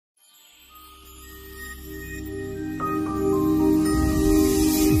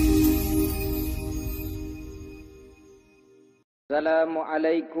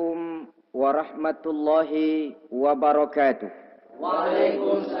Assalamualaikum warahmatullahi wabarakatuh.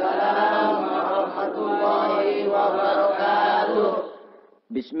 Waalaikumsalam warahmatullahi wabarakatuh.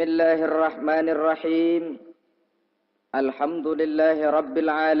 Bismillahirrahmanirrahim. Alhamdulillahi rabbil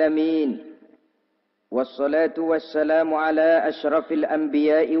alamin. Wassalatu wassalamu ala ashrafil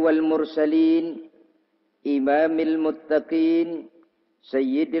anbiya'i wal mursalin, imamil muttaqin,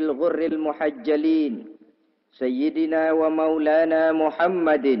 sayyidil ghurril muhajjalin, Sayyidina wa maulana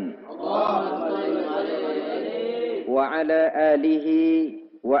Muhammadin wa ala alihi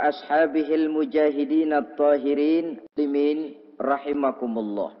wa ashabihil mujahidin at-tahirin muslimin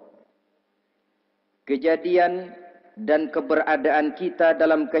rahimakumullah. Kejadian dan keberadaan kita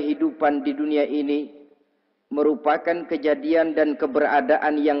dalam kehidupan di dunia ini merupakan kejadian dan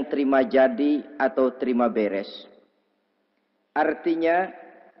keberadaan yang terima jadi atau terima beres. Artinya,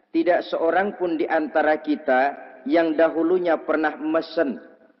 tidak seorang pun di antara kita yang dahulunya pernah mesen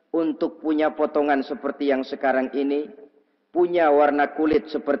untuk punya potongan seperti yang sekarang ini, punya warna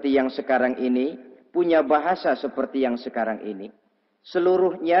kulit seperti yang sekarang ini, punya bahasa seperti yang sekarang ini.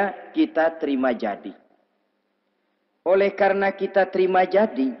 Seluruhnya kita terima jadi. Oleh karena kita terima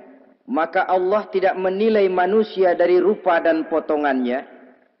jadi, maka Allah tidak menilai manusia dari rupa dan potongannya,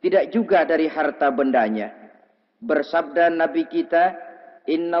 tidak juga dari harta bendanya. Bersabda Nabi kita,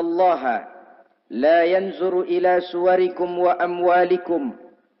 Innallaha la yanzuru ila suwarikum wa amwalikum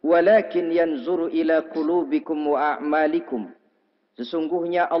walakin yanzuru ila qulubikum wa a'malikum.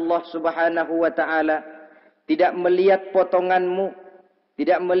 Sesungguhnya Allah Subhanahu wa taala tidak melihat potonganmu,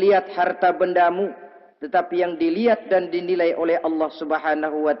 tidak melihat harta bendamu, tetapi yang dilihat dan dinilai oleh Allah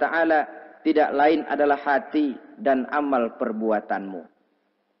Subhanahu wa taala tidak lain adalah hati dan amal perbuatanmu.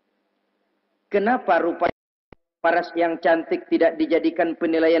 Kenapa rupanya paras yang cantik tidak dijadikan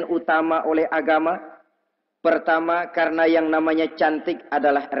penilaian utama oleh agama? Pertama, karena yang namanya cantik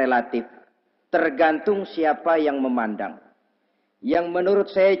adalah relatif. Tergantung siapa yang memandang. Yang menurut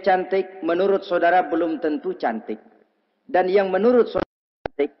saya cantik, menurut saudara belum tentu cantik. Dan yang menurut saudara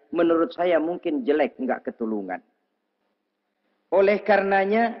cantik, menurut saya mungkin jelek, enggak ketulungan. Oleh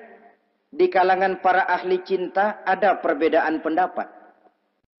karenanya, di kalangan para ahli cinta ada perbedaan pendapat.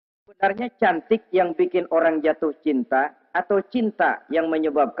 Sebenarnya cantik yang bikin orang jatuh cinta atau cinta yang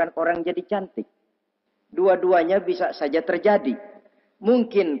menyebabkan orang jadi cantik. Dua-duanya bisa saja terjadi.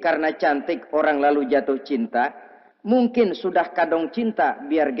 Mungkin karena cantik orang lalu jatuh cinta, mungkin sudah kadong cinta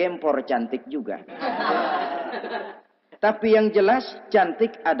biar gempor cantik juga. Tapi yang jelas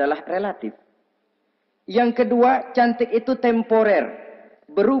cantik adalah relatif. Yang kedua, cantik itu temporer,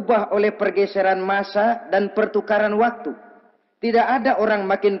 berubah oleh pergeseran masa dan pertukaran waktu. Tidak ada orang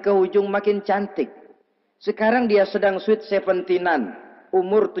makin ke ujung makin cantik. Sekarang dia sedang sweet 17-an.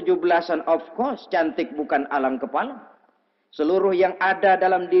 Umur 17-an, of course cantik bukan alang kepala. Seluruh yang ada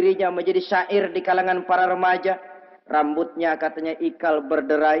dalam dirinya menjadi syair di kalangan para remaja. Rambutnya katanya ikal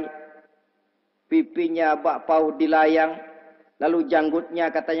berderai. Pipinya bakpao dilayang. Lalu janggutnya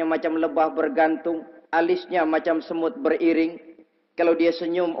katanya macam lebah bergantung. Alisnya macam semut beriring. Kalau dia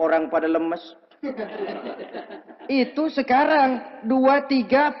senyum orang pada lemes. Itu sekarang 2,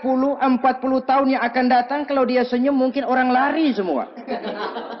 30, 40 tahun yang akan datang kalau dia senyum mungkin orang lari semua.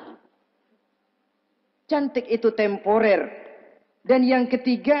 Cantik itu temporer. Dan yang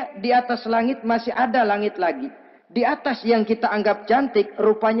ketiga, di atas langit masih ada langit lagi. Di atas yang kita anggap cantik,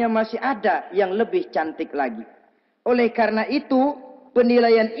 rupanya masih ada yang lebih cantik lagi. Oleh karena itu,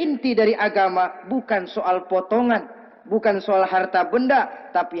 penilaian inti dari agama bukan soal potongan, bukan soal harta benda,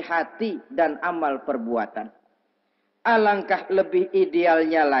 tapi hati dan amal perbuatan. Alangkah lebih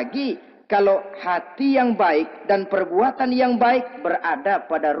idealnya lagi kalau hati yang baik dan perbuatan yang baik berada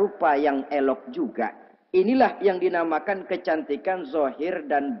pada rupa yang elok juga. Inilah yang dinamakan kecantikan zahir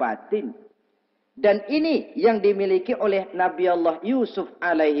dan batin. Dan ini yang dimiliki oleh Nabi Allah Yusuf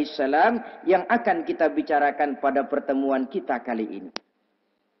alaihi salam yang akan kita bicarakan pada pertemuan kita kali ini.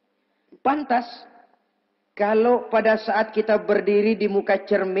 Pantas kalau pada saat kita berdiri di muka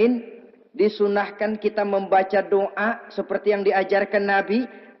cermin, disunahkan kita membaca doa seperti yang diajarkan Nabi.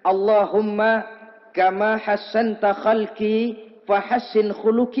 Allahumma kama hassanta khalqi fahassin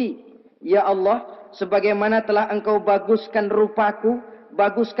khuluqi. Ya Allah, sebagaimana telah engkau baguskan rupaku,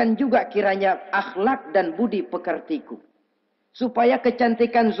 baguskan juga kiranya akhlak dan budi pekertiku. Supaya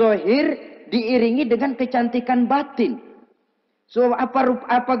kecantikan zahir diiringi dengan kecantikan batin. So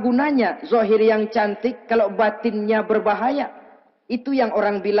apa gunanya zahir yang cantik kalau batinnya berbahaya? Itu yang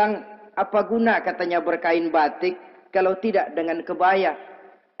orang bilang, apa guna katanya berkain batik kalau tidak dengan kebaya?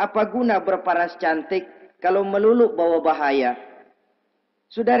 Apa guna berparas cantik kalau melulu bawa bahaya?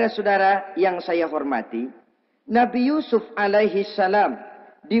 Saudara-saudara yang saya hormati, Nabi Yusuf alaihi salam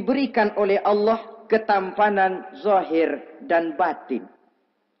diberikan oleh Allah ketampanan zahir dan batin.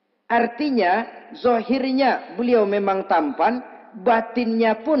 Artinya, zahirnya beliau memang tampan,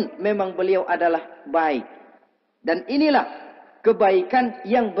 batinnya pun memang beliau adalah baik. Dan inilah kebaikan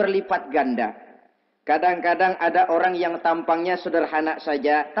yang berlipat ganda. Kadang-kadang ada orang yang tampangnya sederhana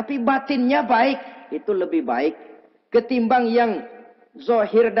saja, tapi batinnya baik. Itu lebih baik ketimbang yang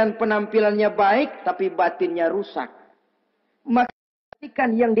zahir dan penampilannya baik, tapi batinnya rusak. Maka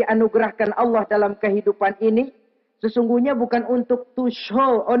kebaikan yang dianugerahkan Allah dalam kehidupan ini, sesungguhnya bukan untuk to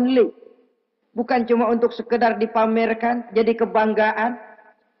show only. Bukan cuma untuk sekedar dipamerkan, jadi kebanggaan.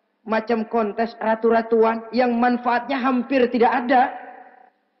 Macam kontes ratu-ratuan yang manfaatnya hampir tidak ada.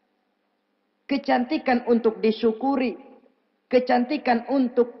 Kecantikan untuk disyukuri. Kecantikan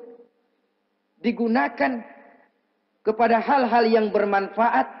untuk digunakan kepada hal-hal yang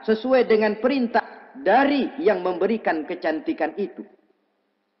bermanfaat sesuai dengan perintah dari yang memberikan kecantikan itu.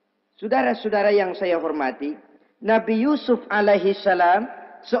 Saudara-saudara yang saya hormati, Nabi Yusuf alaihi salam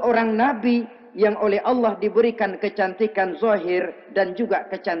seorang nabi yang oleh Allah diberikan kecantikan zahir dan juga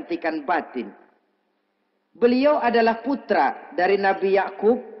kecantikan batin. Beliau adalah putra dari Nabi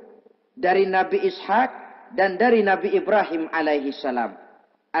Yakub, dari Nabi Ishak, dan dari Nabi Ibrahim alaihi salam.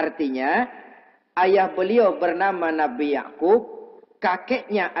 Artinya, ayah beliau bernama Nabi Yakub,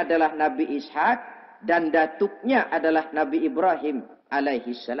 kakeknya adalah Nabi Ishak, dan datuknya adalah Nabi Ibrahim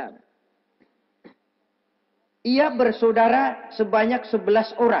alaihi salam. Ia bersaudara sebanyak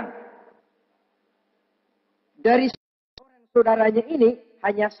 11 orang. Dari orang saudaranya ini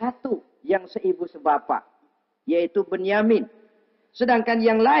hanya satu yang seibu sebapak, yaitu Benyamin. Sedangkan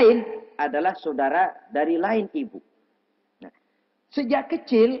yang lain adalah saudara dari lain ibu. Nah, sejak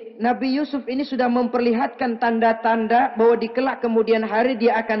kecil Nabi Yusuf ini sudah memperlihatkan tanda-tanda bahwa di kelak kemudian hari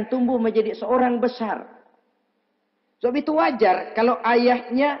dia akan tumbuh menjadi seorang besar. Sebab itu wajar kalau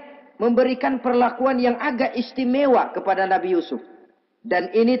ayahnya memberikan perlakuan yang agak istimewa kepada Nabi Yusuf.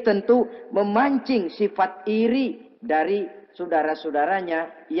 Dan ini tentu memancing sifat iri dari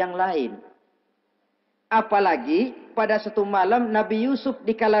saudara-saudaranya yang lain. Apalagi pada satu malam Nabi Yusuf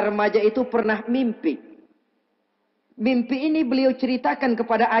di kala remaja itu pernah mimpi. Mimpi ini beliau ceritakan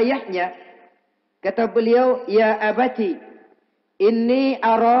kepada ayahnya. Kata beliau, "Ya abati, inni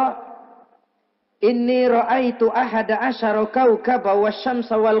ra'aitu ahada asyara kawkaba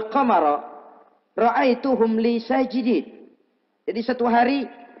wasyamsa wal qamara ra'aituhum li sajidin." Jadi satu hari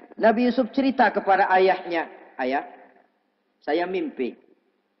Nabi Yusuf cerita kepada ayahnya, "Ayah, saya mimpi."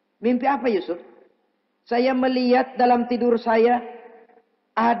 Mimpi apa Yusuf? "Saya melihat dalam tidur saya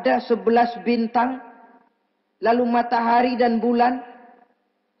ada 11 bintang, lalu matahari dan bulan.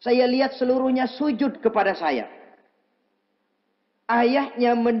 Saya lihat seluruhnya sujud kepada saya."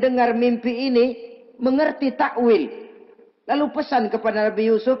 Ayahnya mendengar mimpi ini, mengerti takwil. Lalu pesan kepada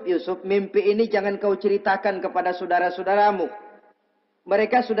Nabi Yusuf, "Yusuf, mimpi ini jangan kau ceritakan kepada saudara-saudaramu.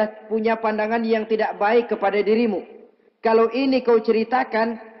 Mereka sudah punya pandangan yang tidak baik kepada dirimu. Kalau ini kau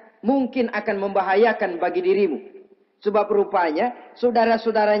ceritakan, mungkin akan membahayakan bagi dirimu." Sebab rupanya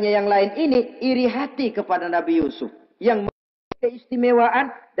saudara-saudaranya yang lain ini iri hati kepada Nabi Yusuf. Yang memiliki keistimewaan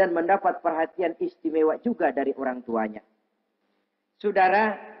dan mendapat perhatian istimewa juga dari orang tuanya.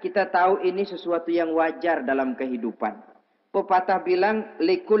 Saudara, kita tahu ini sesuatu yang wajar dalam kehidupan. Pepatah bilang,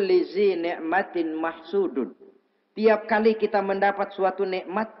 "Likulli zi ni'matin mahsudun." Tiap kali kita mendapat suatu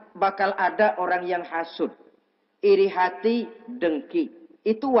nikmat, bakal ada orang yang hasud. Iri hati, dengki.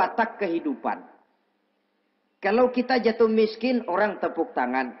 Itu watak kehidupan. Kalau kita jatuh miskin, orang tepuk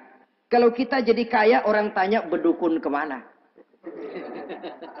tangan. Kalau kita jadi kaya, orang tanya berdukun kemana.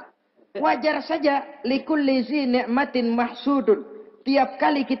 Wajar saja. Likulli zi ni'matin mahsudun. Tiap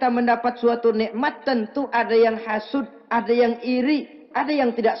kali kita mendapat suatu nikmat, tentu ada yang hasud, ada yang iri, ada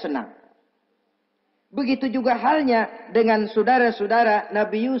yang tidak senang. Begitu juga halnya dengan saudara-saudara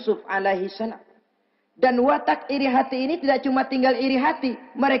Nabi Yusuf alaihi salam. Dan watak iri hati ini tidak cuma tinggal iri hati.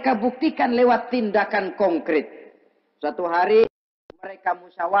 Mereka buktikan lewat tindakan konkret. Suatu hari mereka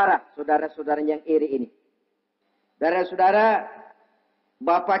musyawarah, saudara-saudara yang iri ini. Saudara-saudara,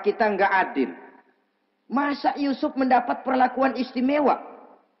 bapak kita nggak adil. Masa Yusuf mendapat perlakuan istimewa?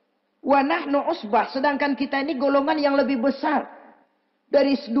 Wa nahnu usbah, sedangkan kita ini golongan yang lebih besar.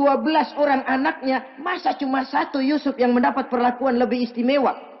 Dari 12 orang anaknya, masa cuma satu Yusuf yang mendapat perlakuan lebih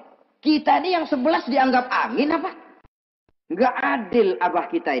istimewa? Kita ini yang 11 dianggap angin apa? Nggak adil abah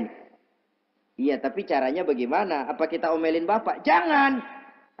kita ini. Iya, tapi caranya bagaimana? Apa kita omelin bapak? Jangan.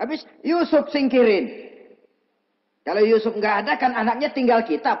 Habis Yusuf singkirin. Kalau Yusuf nggak ada, kan anaknya tinggal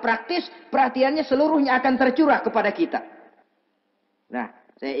kita. Praktis, perhatiannya seluruhnya akan tercurah kepada kita. Nah,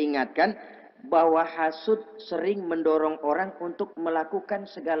 saya ingatkan, bahwa hasud sering mendorong orang untuk melakukan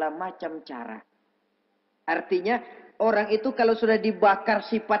segala macam cara. Artinya orang itu kalau sudah dibakar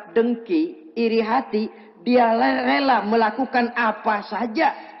sifat dengki, iri hati, dia rela melakukan apa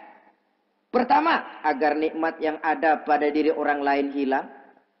saja. Pertama, agar nikmat yang ada pada diri orang lain hilang.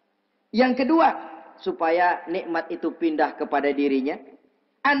 Yang kedua, supaya nikmat itu pindah kepada dirinya.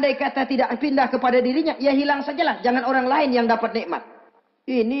 Andai kata tidak pindah kepada dirinya, ya hilang sajalah. Jangan orang lain yang dapat nikmat.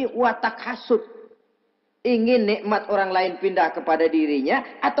 Ini watak hasud. Ingin nikmat orang lain pindah kepada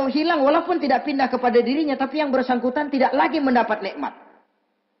dirinya, atau hilang walaupun tidak pindah kepada dirinya, tapi yang bersangkutan tidak lagi mendapat nikmat.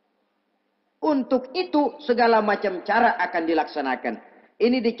 Untuk itu segala macam cara akan dilaksanakan.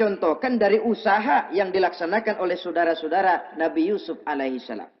 Ini dicontohkan dari usaha yang dilaksanakan oleh saudara-saudara Nabi Yusuf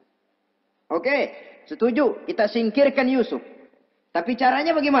alaihissalam. Oke, setuju, kita singkirkan Yusuf. Tapi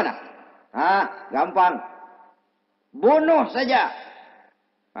caranya bagaimana? Gampang. Bunuh saja.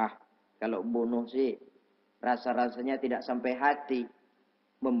 Kalau bunuh sih rasa-rasanya tidak sampai hati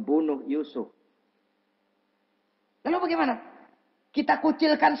membunuh Yusuf. Lalu bagaimana? Kita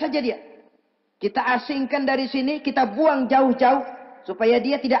kucilkan saja dia. Kita asingkan dari sini, kita buang jauh-jauh supaya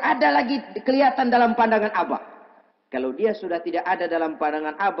dia tidak ada lagi kelihatan dalam pandangan Abah. Kalau dia sudah tidak ada dalam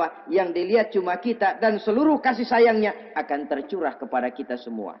pandangan Abah, yang dilihat cuma kita dan seluruh kasih sayangnya akan tercurah kepada kita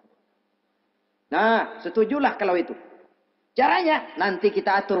semua. Nah, setujulah kalau itu. Caranya nanti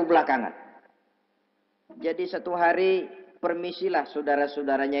kita atur belakangan. Jadi satu hari permisilah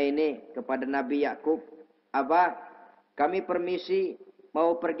saudara-saudaranya ini kepada Nabi Yakub. Abah, kami permisi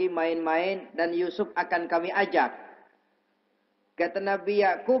mau pergi main-main dan Yusuf akan kami ajak. Kata Nabi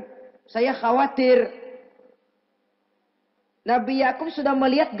Yakub, saya khawatir. Nabi Yakub sudah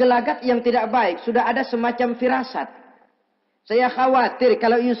melihat gelagat yang tidak baik. Sudah ada semacam firasat. Saya khawatir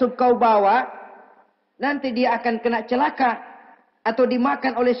kalau Yusuf kau bawa, nanti dia akan kena celaka. Atau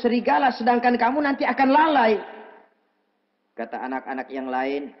dimakan oleh serigala, sedangkan kamu nanti akan lalai. Kata anak-anak yang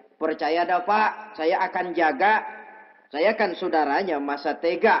lain, percaya dah Pak, saya akan jaga. Saya kan saudaranya, masa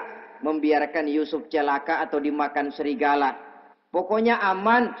tega membiarkan Yusuf celaka atau dimakan serigala. Pokoknya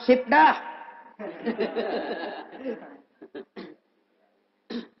aman, sip dah.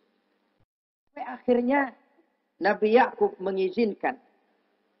 Akhirnya Nabi Yakub mengizinkan.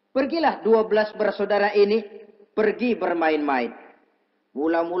 Pergilah 12 bersaudara ini pergi bermain-main.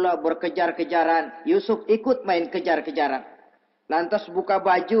 Mula-mula berkejar-kejaran, Yusuf ikut main kejar-kejaran. Lantas buka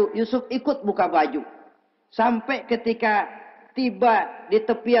baju, Yusuf ikut buka baju. Sampai ketika tiba di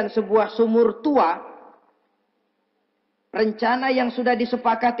tepian sebuah sumur tua, rencana yang sudah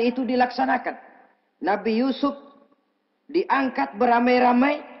disepakati itu dilaksanakan. Nabi Yusuf diangkat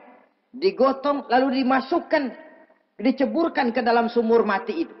beramai-ramai, digotong, lalu dimasukkan, diceburkan ke dalam sumur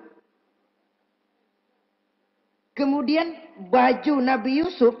mati itu. Kemudian baju Nabi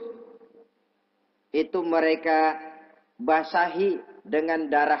Yusuf itu mereka basahi dengan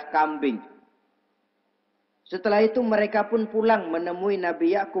darah kambing. Setelah itu mereka pun pulang menemui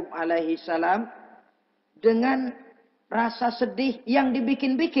Nabi Yakub alaihi salam dengan rasa sedih yang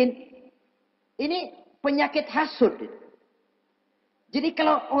dibikin-bikin. Ini penyakit hasud. Jadi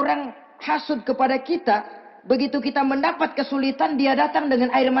kalau orang hasud kepada kita, begitu kita mendapat kesulitan, dia datang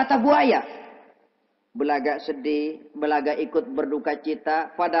dengan air mata buaya. Belagak sedih, belagak ikut berduka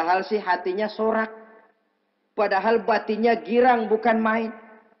cita, padahal sih hatinya sorak. Padahal batinnya girang bukan main.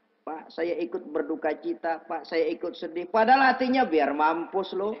 Pak, saya ikut berduka cita, Pak, saya ikut sedih. Padahal hatinya biar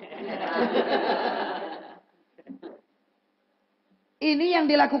mampus loh. Ini yang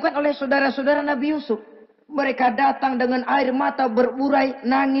dilakukan oleh saudara-saudara Nabi Yusuf. Mereka datang dengan air mata berurai,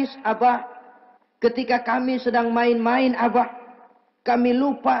 nangis, Abah. Ketika kami sedang main-main, Abah, kami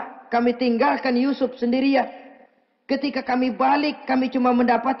lupa. Kami tinggalkan Yusuf sendirian. Ketika kami balik, kami cuma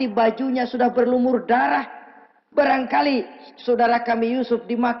mendapati bajunya sudah berlumur darah. Barangkali saudara kami Yusuf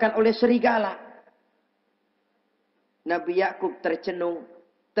dimakan oleh serigala. Nabi Yakub tercenung.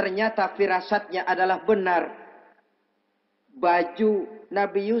 Ternyata firasatnya adalah benar. Baju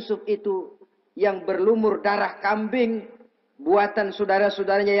Nabi Yusuf itu yang berlumur darah kambing, buatan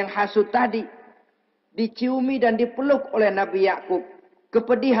saudara-saudaranya yang hasud tadi, diciumi dan dipeluk oleh Nabi Yakub.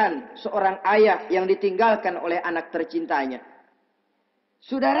 Kepedihan seorang ayah yang ditinggalkan oleh anak tercintanya.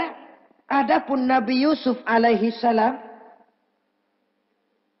 Saudara, adapun Nabi Yusuf alaihi salam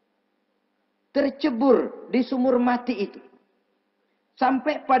tercebur di sumur mati itu.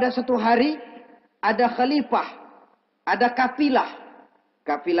 Sampai pada satu hari ada khalifah, ada kafilah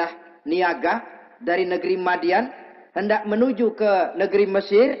niaga dari negeri Madian hendak menuju ke negeri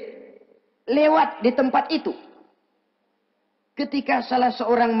Mesir, lewat di tempat itu. Ketika salah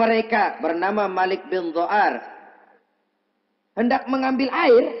seorang mereka bernama Malik bin Zo'ar hendak mengambil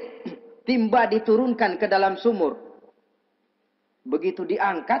air, timba diturunkan ke dalam sumur. Begitu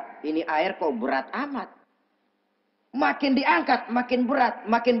diangkat, ini air kok berat amat. Makin diangkat, makin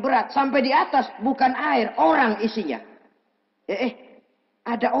berat. Sampai di atas bukan air, orang isinya.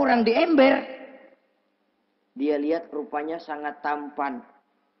 Ada orang di ember. Dia lihat rupanya sangat tampan,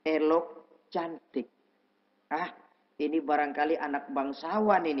 elok, cantik. Ini barangkali anak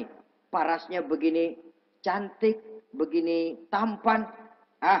bangsawan ini. Parasnya begini cantik, begini tampan.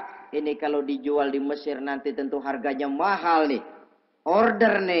 Ini kalau dijual di Mesir nanti tentu harganya mahal nih.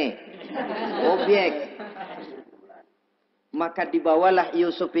 Order nih. Objek. Maka dibawalah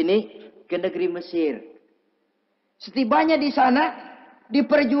Yusuf ini ke negeri Mesir. Setibanya di sana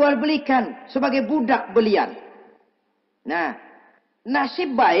diperjualbelikan sebagai budak belian. Nah,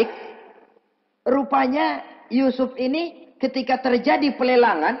 nasib baik rupanya Yusuf ini ketika terjadi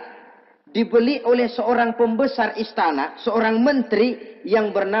pelelangan dibeli oleh seorang pembesar istana, seorang menteri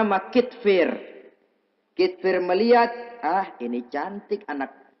yang bernama Kitfir. Kitfir melihat, ini cantik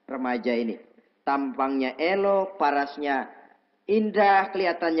anak remaja ini. Tampangnya elok, parasnya indah,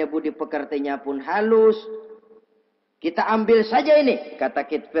 kelihatannya budi pekertinya pun halus. Kita ambil saja ini, kata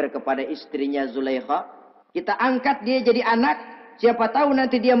Kitfir kepada istrinya Zulaikha. Kita angkat dia jadi anak, siapa tahu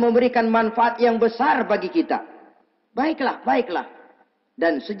nanti dia memberikan manfaat yang besar bagi kita. Baiklah, baiklah.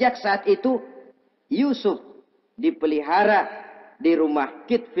 Dan sejak saat itu, Yusuf dipelihara di rumah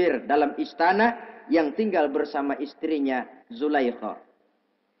Kitfir dalam istana yang tinggal bersama istrinya Zulaikha.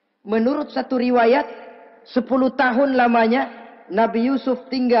 Menurut satu riwayat, 10 tahun lamanya Nabi Yusuf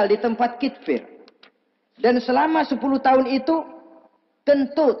tinggal di tempat Kitfir. Dan selama 10 tahun itu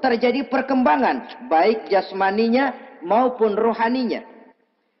tentu terjadi perkembangan baik jasmaninya maupun rohaninya.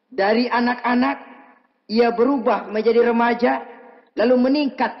 Dari anak-anak ia berubah menjadi remaja lalu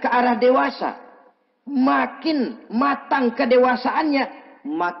meningkat ke arah dewasa. Makin matang kedewasaannya,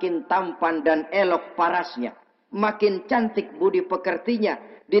 makin tampan dan elok parasnya, makin cantik budi pekertinya,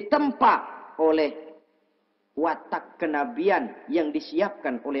 ditempa oleh watak kenabian yang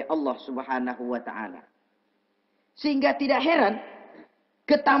disiapkan oleh Allah Subhanahu wa taala. Sehingga tidak heran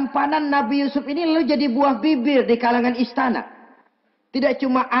ketampanan Nabi Yusuf ini lalu jadi buah bibir di kalangan istana. Tidak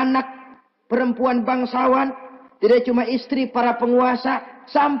cuma anak perempuan bangsawan, tidak cuma istri para penguasa,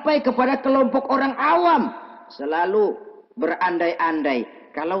 sampai kepada kelompok orang awam selalu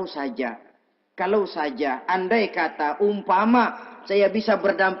berandai-andai. Kalau saja, andai kata umpama saya bisa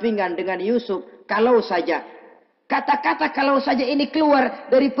berdampingan dengan Yusuf, kalau saja. Kata-kata kalau saja ini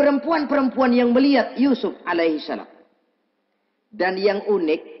keluar dari perempuan-perempuan yang melihat Yusuf alaihissalam. Dan yang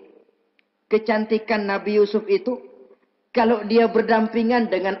unik, kecantikan Nabi Yusuf itu, kalau dia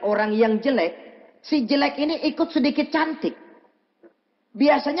berdampingan dengan orang yang jelek, si jelek ini ikut sedikit cantik.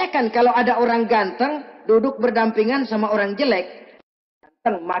 Biasanya kan kalau ada orang ganteng, duduk berdampingan sama orang jelek,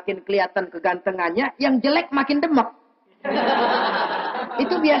 ganteng makin kelihatan kegantengannya, yang jelek makin demek.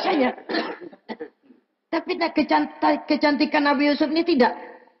 Itu biasanya. Tapi kecantikan Nabi Yusuf ini tidak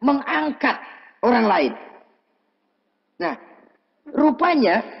mengangkat orang lain. Nah,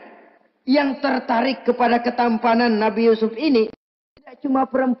 rupanya yang tertarik kepada ketampanan Nabi Yusuf ini tidak cuma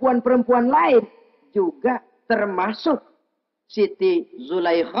perempuan-perempuan lain, juga termasuk Siti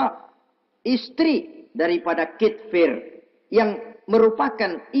Zulaikha, istri daripada Kitfir, yang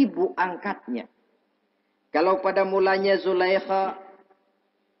merupakan ibu angkatnya. Kalau pada mulanya Zulaikha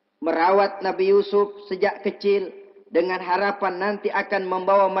merawat Nabi Yusuf sejak kecil dengan harapan nanti akan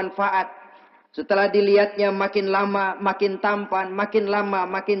membawa manfaat. Setelah dilihatnya makin lama makin tampan, makin lama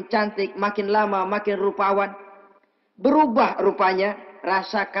makin cantik, makin lama makin rupawan. Berubah rupanya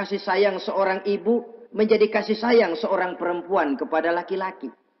rasa kasih sayang seorang ibu menjadi kasih sayang seorang perempuan kepada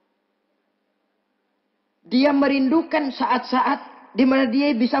laki-laki. Dia merindukan saat-saat di mana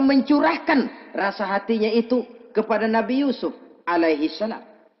dia bisa mencurahkan rasa hatinya itu kepada Nabi Yusuf alaihi salam.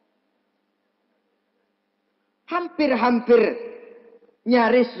 Hampir-hampir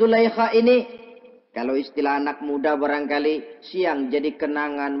nyaris Zulaikha ini, kalau istilah anak muda barangkali, siang jadi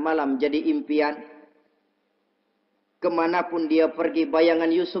kenangan, malam jadi impian. Kemanapun dia pergi, bayangan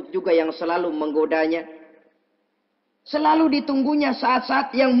Yusuf juga yang selalu menggodanya. Selalu ditunggunya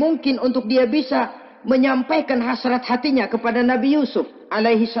saat-saat yang mungkin untuk dia bisa menyampaikan hasrat hatinya kepada Nabi Yusuf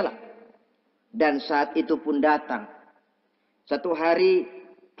alaihi salam. Dan saat itu pun datang. Satu hari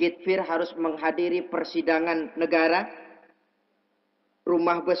Kitfir harus menghadiri persidangan negara.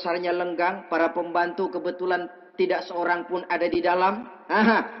 Rumah besarnya lenggang, para pembantu kebetulan tidak seorang pun ada di dalam.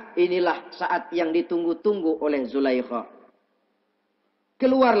 Inilah saat yang ditunggu-tunggu oleh Zulaikha.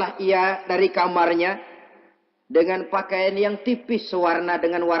 Keluarlah ia dari kamarnya dengan pakaian yang tipis sewarna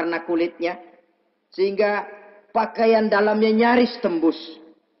dengan warna kulitnya, sehingga pakaian dalamnya nyaris tembus.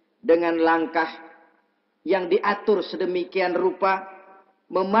 dengan langkah yang diatur sedemikian rupa,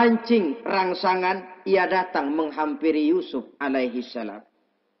 memancing rangsangan, ia datang menghampiri Yusuf alaihi salam.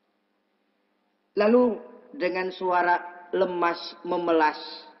 Lalu dengan suara lemas memelas,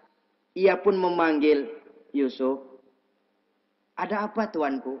 ia pun memanggil Yusuf. Ada apa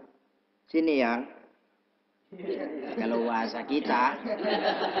tuanku? Sini yang. Kalau bahasa kita.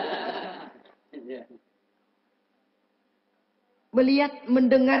 Melihat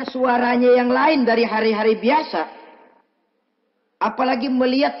mendengar suaranya yang lain dari hari-hari biasa. Apalagi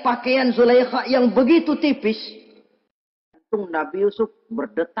melihat pakaian Zulaikha yang begitu tipis. Jantung Nabi Yusuf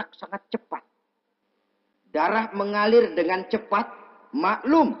berdetak sangat cepat. Darah mengalir dengan cepat.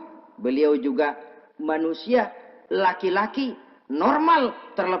 Maklum, beliau juga manusia, laki-laki, normal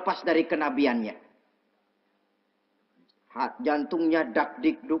terlepas dari kenabiannya. Jantungnya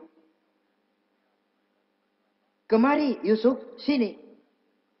dak-dik-duk. Kemari Yusuf, sini.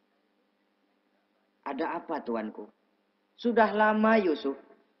 Ada apa tuanku? Sudah lama Yusuf.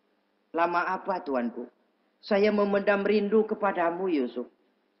 Lama apa tuanku? Saya memendam rindu kepadamu Yusuf.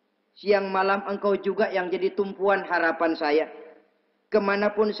 Siang malam engkau juga yang jadi tumpuan harapan saya.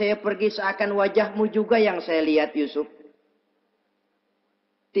 Kemanapun saya pergi seakan wajahmu juga yang saya lihat Yusuf.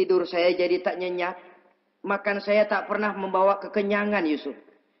 Tidur saya jadi tak nyenyak. Makan saya tak pernah membawa kekenyangan Yusuf.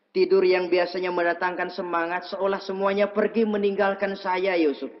 Tidur yang biasanya mendatangkan semangat seolah semuanya pergi meninggalkan saya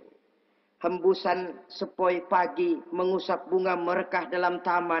Yusuf. Hembusan sepoi pagi mengusap bunga merekah dalam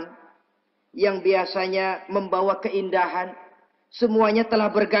taman yang biasanya membawa keindahan. Semuanya telah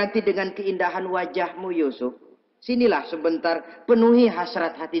berganti dengan keindahan wajahmu Yusuf. Sinilah sebentar penuhi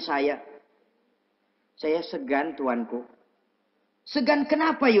hasrat hati saya. Saya segan tuanku. Segan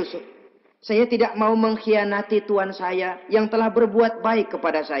kenapa Yusuf? Saya tidak mau mengkhianati Tuhan saya yang telah berbuat baik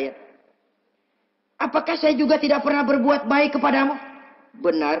kepada saya. Apakah saya juga tidak pernah berbuat baik kepadamu?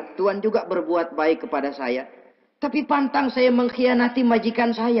 Benar, Tuhan juga berbuat baik kepada saya. Tapi pantang saya mengkhianati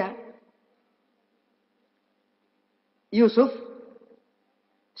majikan saya. Yusuf,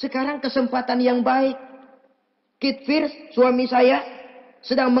 sekarang kesempatan yang baik. Kitfir, suami saya,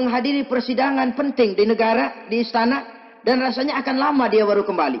 sedang menghadiri persidangan penting di negara, di istana. Dan rasanya akan lama dia baru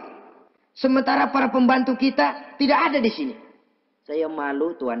kembali. Sementara para pembantu kita tidak ada di sini. Saya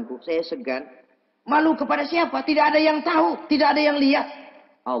malu tuanku, saya segan. Malu kepada siapa? Tidak ada yang tahu, tidak ada yang lihat.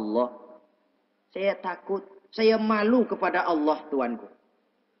 Allah. Saya takut, saya malu kepada Allah tuanku.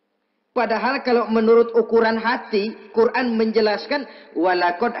 Padahal kalau menurut ukuran hati, Quran menjelaskan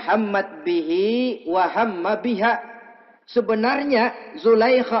walaqad hammat bihi wa hamma biha. Sebenarnya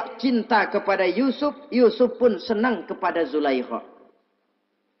Zulaikha cinta kepada Yusuf, Yusuf pun senang kepada Zulaikha.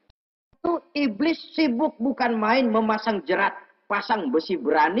 Iblis sibuk bukan main memasang jerat, pasang besi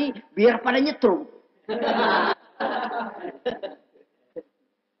berani biar pada nyetrum.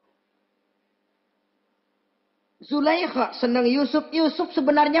 Zulaikha senang Yusuf, Yusuf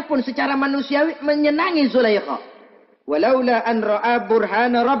sebenarnya pun secara manusiawi menyenangi Zulaikha. Walaula an ra'a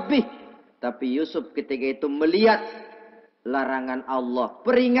burhana rabbih. Tapi Yusuf ketika itu melihat larangan Allah,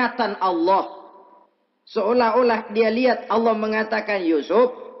 peringatan Allah. Seolah-olah dia lihat Allah mengatakan,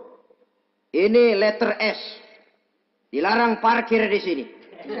 Yusuf, ini letter S. Dilarang parkir di sini.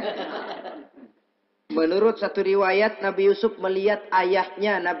 Menurut satu riwayat, Nabi Yusuf melihat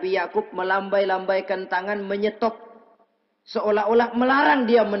ayahnya, Nabi Yakub, melambai-lambaikan tangan menyetop. Seolah-olah melarang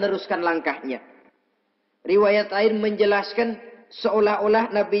dia meneruskan langkahnya. Riwayat lain menjelaskan,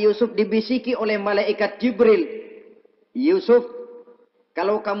 seolah-olah Nabi Yusuf dibisiki oleh malaikat Jibril. Yusuf,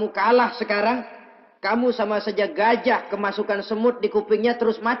 kalau kamu kalah sekarang, kamu sama saja gajah kemasukan semut di kupingnya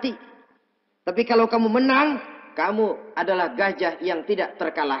terus mati. Tapi kalau kamu menang, kamu adalah gajah yang tidak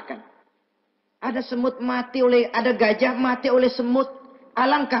terkalahkan. Ada semut mati oleh, ada gajah mati oleh semut.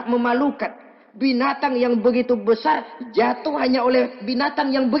 Alangkah memalukan. Binatang yang begitu besar jatuh hanya oleh binatang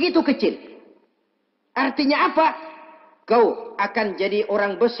yang begitu kecil. Artinya apa? Kau akan jadi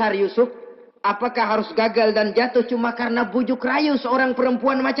orang besar Yusuf. Apakah harus gagal dan jatuh cuma karena bujuk rayu seorang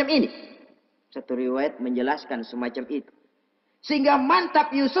perempuan macam ini? Satu riwayat menjelaskan semacam itu. Sehingga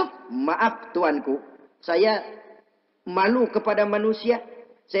mantap Yusuf, maaf tuanku, saya malu kepada manusia,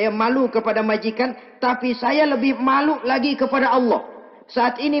 saya malu kepada majikan, tapi saya lebih malu lagi kepada Allah.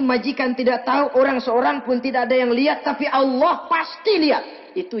 Saat ini majikan tidak tahu, orang seorang pun tidak ada yang lihat, tapi Allah pasti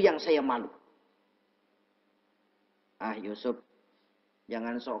lihat. Itu yang saya malu. Ah Yusuf,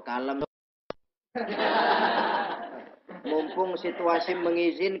 jangan sok kalem. Mumpung situasi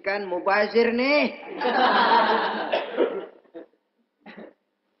mengizinkan, mubazir nih.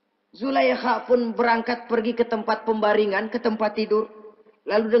 Zulaikha pun berangkat pergi ke tempat pembaringan, ke tempat tidur.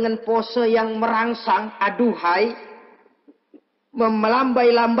 Lalu dengan pose yang merangsang, aduhai,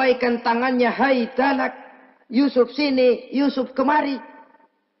 melambai-lambaikan tangannya, hai talak, Yusuf sini, Yusuf kemari.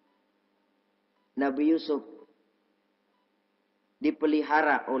 Nabi Yusuf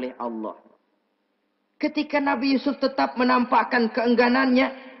dipelihara oleh Allah. Ketika Nabi Yusuf tetap menampakkan keengganannya,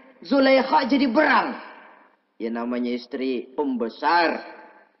 Zulaikha jadi berang. Ya namanya istri pembesar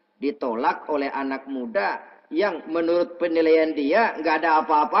ditolak oleh anak muda yang menurut penilaian dia nggak ada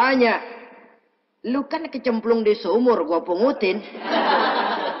apa-apanya. Lu kan kecemplung di sumur, gua pungutin.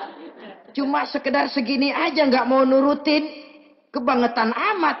 Cuma sekedar segini aja nggak mau nurutin. Kebangetan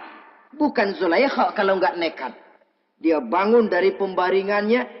amat. Bukan Zulaikha kalau nggak nekat. Dia bangun dari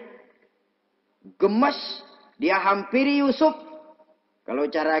pembaringannya. Gemes. Dia hampiri Yusuf. Kalau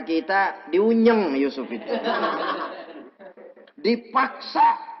cara kita diunyeng Yusuf itu.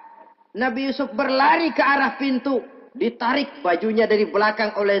 Dipaksa. Nabi Yusuf berlari ke arah pintu. Ditarik bajunya dari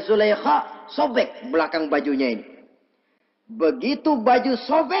belakang oleh Zulaikha. Sobek belakang bajunya ini. Begitu baju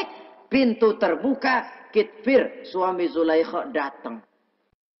sobek. Pintu terbuka. Kitfir suami Zulaikha datang.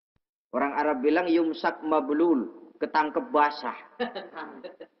 Orang Arab bilang yumsak mablul. Ketangkep basah.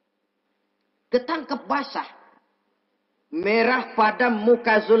 Ketangkep basah. Merah pada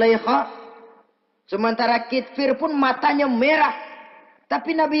muka Zulaikha. Sementara Kitfir pun matanya merah.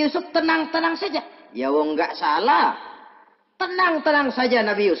 Tapi Nabi Yusuf tenang-tenang saja. Ya wong nggak salah. Tenang-tenang saja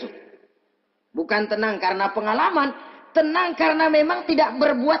Nabi Yusuf. Bukan tenang karena pengalaman. Tenang karena memang tidak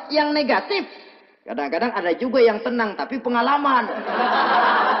berbuat yang negatif. Kadang-kadang ada juga yang tenang tapi pengalaman.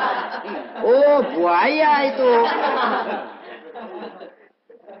 Oh buaya itu.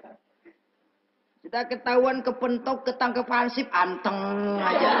 Sudah ketahuan kepentok, ketangkep hansip, anteng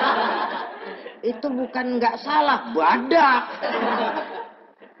aja. Itu bukan nggak salah, badak.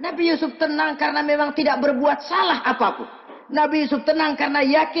 Nabi Yusuf tenang karena memang tidak berbuat salah apapun. Nabi Yusuf tenang karena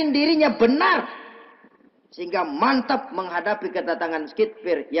yakin dirinya benar. Sehingga mantap menghadapi kedatangan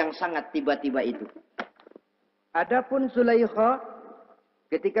Kitfir yang sangat tiba-tiba itu. Adapun Zulaikha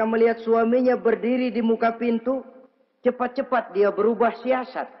ketika melihat suaminya berdiri di muka pintu, cepat-cepat dia berubah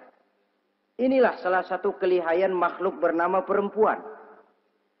siasat. Inilah salah satu kelihayan makhluk bernama perempuan.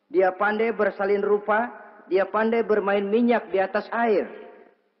 Dia pandai bersalin rupa, dia pandai bermain minyak di atas air.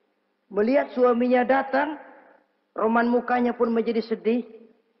 Melihat suaminya datang, roman mukanya pun menjadi sedih.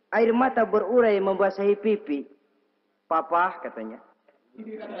 Air mata berurai membasahi pipi. Papa katanya.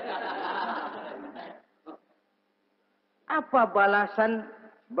 Apa balasan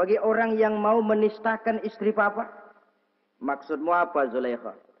bagi orang yang mau menistakan istri papa? Maksudmu apa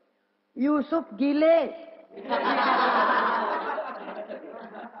Zulaikha? Yusuf gile.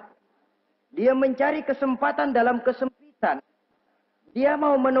 Dia mencari kesempatan dalam kesempitan. Dia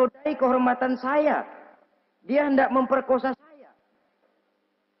mau menodai kehormatan saya. Dia hendak memperkosa saya.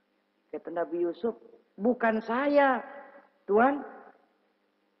 Kata Nabi Yusuf, bukan saya, Tuan.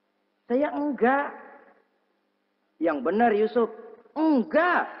 Saya enggak. Yang benar Yusuf,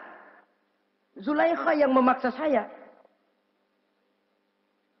 enggak. Zulaikha yang memaksa saya.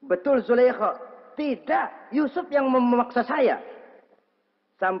 Betul Zulaikha, tidak. Yusuf yang memaksa saya.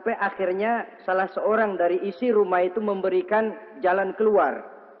 Sampai akhirnya salah seorang dari isi rumah itu memberikan jalan keluar.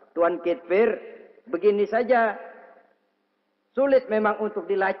 Tuan Kitfir, begini saja. Sulit memang untuk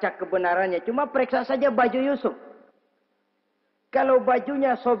dilacak kebenarannya. Cuma periksa saja baju Yusuf. Kalau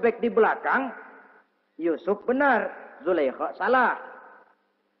bajunya sobek di belakang, Yusuf benar. Zulaikha salah.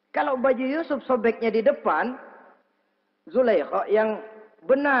 Kalau baju Yusuf sobeknya di depan, Zulaikha yang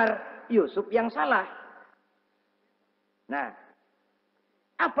benar. Yusuf yang salah. Nah,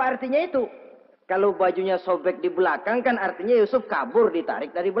 apa artinya itu? Kalau bajunya sobek di belakang kan artinya Yusuf kabur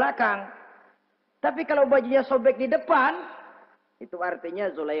ditarik dari belakang. Tapi kalau bajunya sobek di depan, itu artinya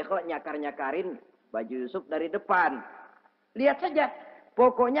Zulaikha nyakar-nyakarin baju Yusuf dari depan. Lihat saja.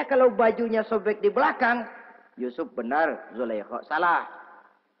 Pokoknya kalau bajunya sobek di belakang, Yusuf benar, Zulaikha salah.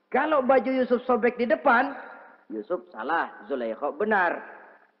 Kalau baju Yusuf sobek di depan, Yusuf salah, Zulaikha benar.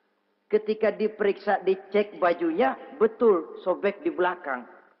 Ketika diperiksa, dicek bajunya, betul sobek di belakang.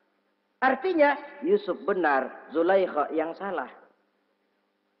 Artinya Yusuf benar, Zulaikha yang salah.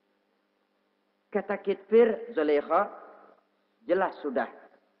 Kata Kitfir, Zulaikha, jelas sudah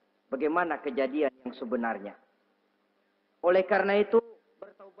bagaimana kejadian yang sebenarnya. Oleh karena itu,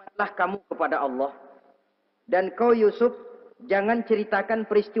 bertaubatlah kamu kepada Allah. Dan kau Yusuf, jangan ceritakan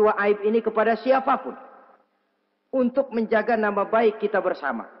peristiwa aib ini kepada siapapun. Untuk menjaga nama baik kita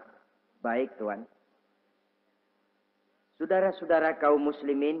bersama. Baik Tuan. Saudara-saudara kaum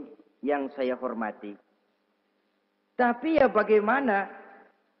muslimin yang saya hormati. Tapi ya bagaimana?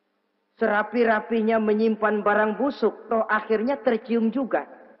 Serapi-rapinya menyimpan barang busuk, toh akhirnya tercium juga.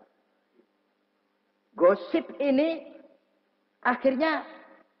 Gosip ini Akhirnya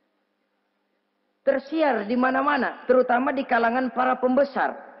tersiar di mana-mana, terutama di kalangan para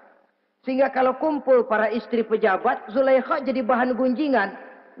pembesar. Sehingga kalau kumpul para istri pejabat, Zulaikha jadi bahan gunjingan.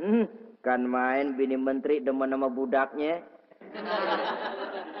 Kan main bini menteri demen sama budaknya.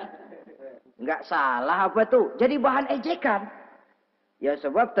 Nggak salah apa tuh? Jadi bahan ejekan. Ya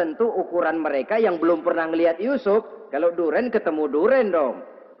sebab tentu ukuran mereka yang belum pernah ngelihat Yusuf, kalau duren ketemu duren dong.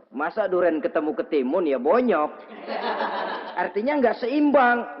 Masa duren ketemu ketimun ya bonyok. Artinya nggak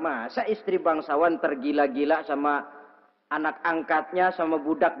seimbang. Masa istri bangsawan tergila-gila sama anak angkatnya, sama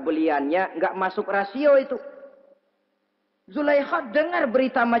budak beliannya, nggak masuk rasio itu. Zulaikha dengar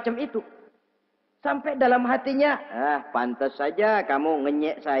berita macam itu. Sampai dalam hatinya, pantas saja kamu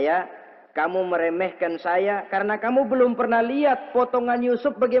ngenyek saya, kamu meremehkan saya, karena kamu belum pernah lihat potongan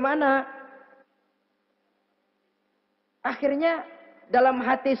Yusuf bagaimana. Akhirnya dalam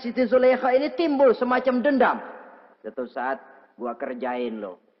hati Siti Zulaikha ini timbul semacam dendam. Suatu saat gua kerjain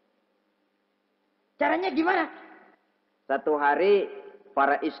loh. Caranya gimana? Satu hari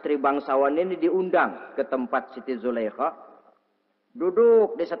para istri bangsawan ini diundang ke tempat Siti Zulaikha.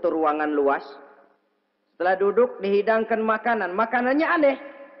 Duduk di satu ruangan luas. Setelah duduk dihidangkan makanan. Makanannya aneh.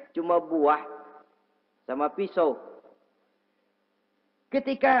 Cuma buah sama pisau.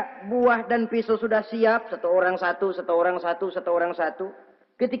 Ketika buah dan pisau sudah siap, satu orang satu.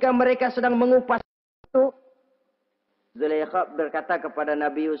 Ketika mereka sedang mengupas itu, Zulaikha berkata kepada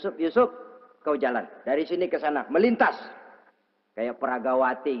Nabi Yusuf, Yusuf, kau jalan dari sini ke sana, melintas. Kayak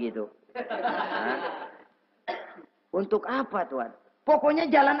peragawati gitu. Untuk apa Tuhan? Pokoknya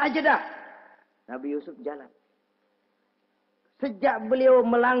jalan aja dah. Nabi Yusuf jalan. Sejak beliau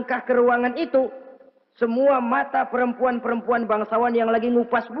melangkah ke ruangan itu, semua mata perempuan-perempuan bangsawan yang lagi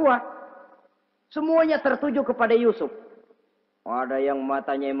ngupas buah, semuanya tertuju kepada Yusuf. Ada yang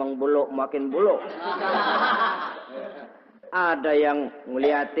matanya emang belok, makin belok. Ada yang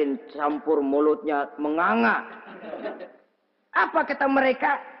ngeliatin campur mulutnya menganga. Apa kata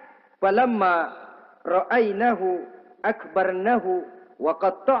mereka? Falamma ra'ainahu akbarnahu wa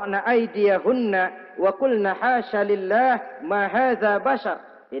qatta'na aydiyahunna wa qulna hasya lillah ma hadza bashar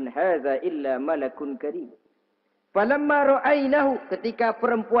in hadza illa malakun karim. Falamma ra'ainahu, ketika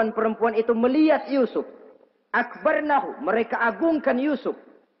perempuan-perempuan itu melihat Yusuf, akbarnahu, mereka agungkan Yusuf.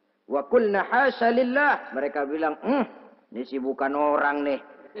 Wa qulna hasya lillah, mereka bilang, ini sih bukan orang nih.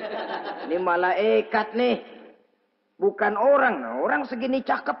 Ini malaikat nih. Bukan orang. Nah, orang segini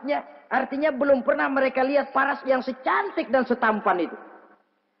cakepnya. Artinya belum pernah mereka lihat paras yang secantik dan setampan itu.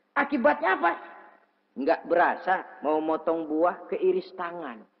 Akibatnya apa? Nggak berasa mau motong buah keiris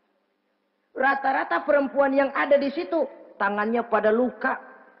tangan. Rata-rata perempuan yang ada di situ tangannya pada luka.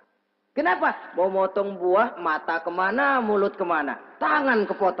 Kenapa? Mau motong buah, mata kemana, mulut kemana, tangan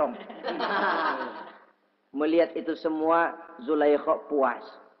kepotong. Melihat itu semua, Zulaikha puas.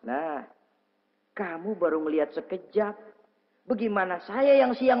 Nah, kamu baru ngelihat sekejap. Bagaimana saya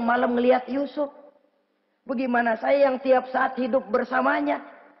yang siang malam ngelihat Yusuf? Bagaimana saya yang tiap saat hidup bersamanya?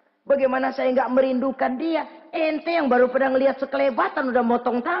 Bagaimana saya nggak merindukan dia? Ente yang baru pernah ngelihat sekelebatan udah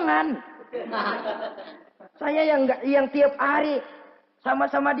motong tangan. Saya yang tiap hari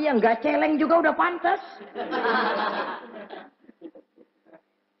sama-sama dia nggak celeng juga udah pantas.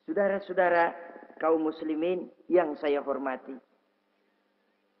 Saudara-saudara kaum muslimin yang saya hormati.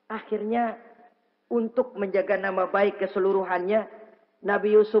 Akhirnya untuk menjaga nama baik keseluruhannya, Nabi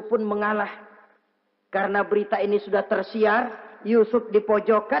Yusuf pun mengalah. Karena berita ini sudah tersiar, Yusuf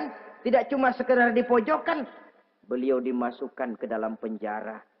dipojokkan, tidak cuma sekedar dipojokkan, beliau dimasukkan ke dalam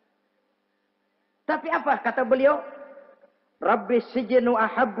penjara. Tapi apa kata beliau? Rabbis sijnu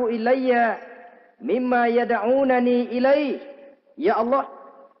ahabbu ilayya mimma yad'unani ilaih. Ya Allah,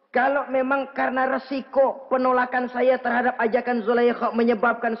 kalau memang karena resiko penolakan saya terhadap ajakan Zulaikha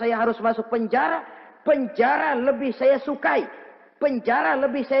menyebabkan saya harus masuk penjara, penjara lebih saya sukai, penjara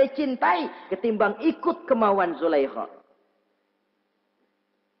lebih saya cintai ketimbang ikut kemauan Zulaikha.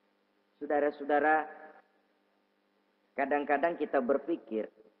 Saudara-saudara, kadang-kadang kita berpikir,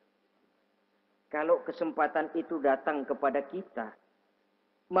 kalau kesempatan itu datang kepada kita,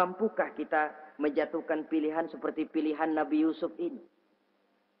 mampukah kita menjatuhkan pilihan seperti pilihan Nabi Yusuf ini?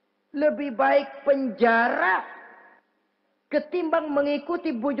 Lebih baik penjara ketimbang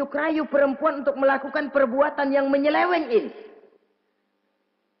mengikuti bujuk rayu perempuan untuk melakukan perbuatan yang menyeleweng ini.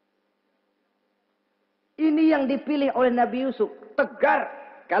 Ini yang dipilih oleh Nabi Yusuf. Tegar.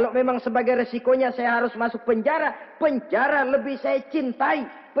 Kalau memang sebagai resikonya saya harus masuk penjara, penjara lebih saya cintai,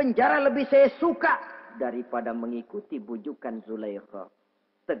 penjara lebih saya suka daripada mengikuti bujukan Zulaikha.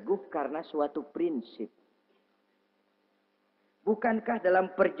 Teguh karena suatu prinsip. Bukankah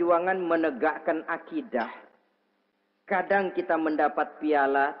dalam perjuangan menegakkan akidah, Kadang kita mendapat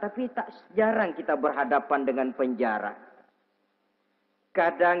piala, tapi tak jarang kita berhadapan dengan penjara.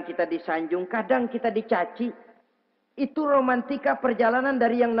 Kadang kita disanjung, kadang kita dicaci. Itu romantika perjalanan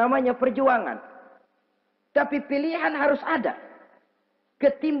dari yang namanya perjuangan. Tapi pilihan harus ada.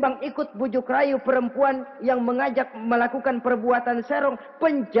 Ketimbang ikut bujuk rayu perempuan yang mengajak melakukan perbuatan serong,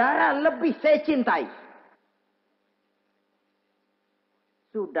 penjara lebih saya cintai.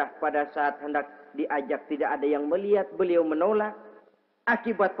 Sudah pada saat hendak diajak tidak ada yang melihat, beliau menolak.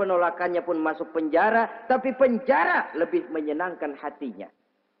 Akibat penolakannya pun masuk penjara, tapi penjara lebih menyenangkan hatinya.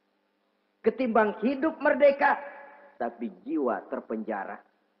 Ketimbang hidup merdeka, tapi jiwa terpenjara.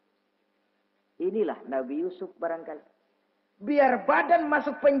 Inilah Nabi Yusuf barangkali. Biar badan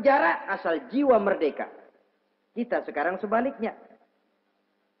masuk penjara, asal jiwa merdeka. Kita sekarang sebaliknya.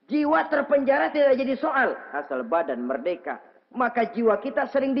 Jiwa terpenjara tidak jadi soal, asal badan merdeka. Maka jiwa kita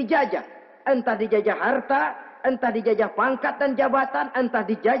sering dijajah. Entah dijajah harta, entah dijajah pangkat dan jabatan, entah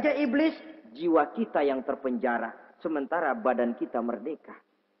dijajah iblis. Jiwa kita yang terpenjara. Sementara badan kita merdeka.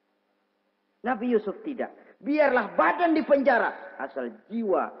 Nabi Yusuf tidak. Biarlah badan di penjara. Asal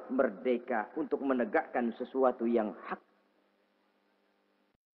jiwa merdeka untuk menegakkan sesuatu yang hak.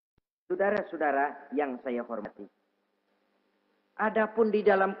 Saudara-saudara yang saya hormati. Adapun di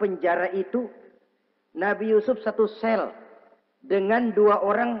dalam penjara itu. Nabi Yusuf satu sel. Dengan 2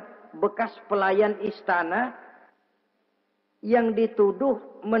 orang bekas pelayan istana yang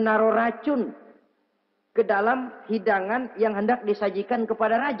dituduh menaruh racun ke dalam hidangan yang hendak disajikan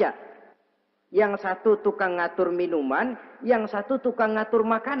kepada raja. Yang satu tukang ngatur minuman, yang satu tukang ngatur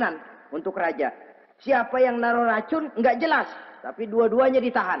makanan untuk raja. Siapa yang naruh racun nggak jelas, tapi dua-duanya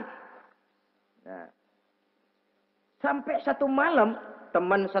ditahan. Nah, sampai satu malam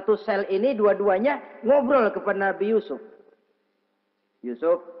teman satu sel ini dua-duanya ngobrol kepada Nabi Yusuf.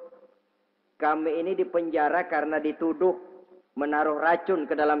 Yusuf, kami ini dipenjara karena dituduh menaruh racun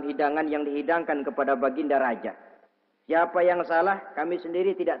ke dalam hidangan yang dihidangkan kepada baginda raja. Siapa yang salah, kami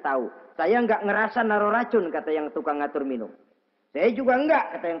sendiri tidak tahu. Saya enggak ngerasa naruh racun, kata yang tukang ngatur minum. Saya juga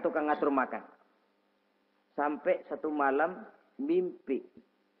enggak, kata yang tukang ngatur makan. Sampai satu malam, mimpi.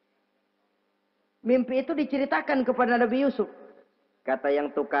 Mimpi itu diceritakan kepada Nabi Yusuf. Kata yang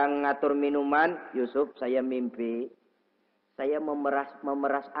tukang ngatur minuman, Yusuf, saya mimpi. Saya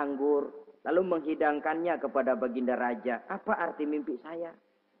memeras anggur. Lalu menghidangkannya kepada baginda raja. Apa arti mimpi saya?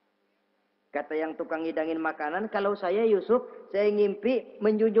 Kata yang tukang hidangin makanan, kalau saya Yusuf, saya ngimpi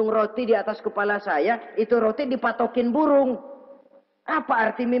menjunjung roti di atas kepala saya. Itu roti dipatokin burung. Apa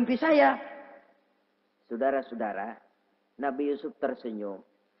arti mimpi saya? Saudara-saudara, Nabi Yusuf tersenyum.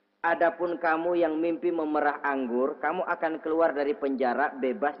 Adapun kamu yang mimpi memerah anggur, kamu akan keluar dari penjara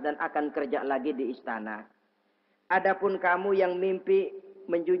bebas dan akan kerja lagi di istana. Adapun kamu yang mimpi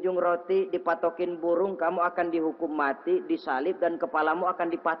menjunjung roti dipatokin burung, kamu akan dihukum mati, disalib dan kepalamu akan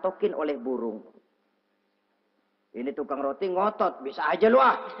dipatokin oleh burung. Ini tukang roti ngotot, bisa aja lu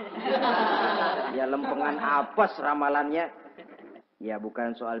ah. Ya lempengan apes ramalannya. Ya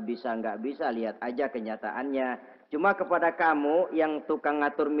bukan soal bisa nggak bisa, lihat aja kenyataannya. Cuma kepada kamu yang tukang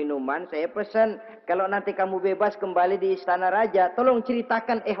ngatur minuman, saya pesan kalau nanti kamu bebas kembali di istana raja, tolong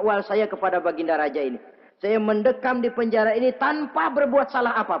ceritakan ihwal saya kepada baginda raja ini. Saya mendekam di penjara ini tanpa berbuat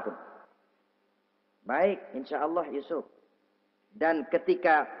salah apapun. Baik, insya Allah Yusuf. Dan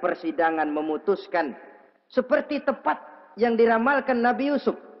ketika persidangan memutuskan seperti tepat yang diramalkan Nabi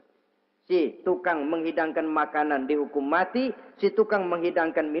Yusuf. Si tukang menghidangkan makanan dihukum mati, si tukang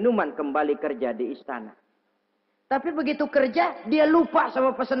menghidangkan minuman kembali kerja di istana. Tapi begitu kerja, dia lupa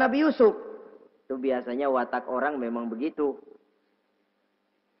sama pesan Nabi Yusuf. Itu biasanya watak orang memang begitu.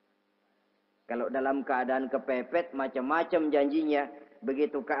 Kalau dalam keadaan kepepet, macam-macam janjinya.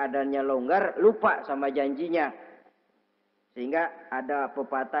 Begitu keadaannya longgar, lupa sama janjinya. Sehingga ada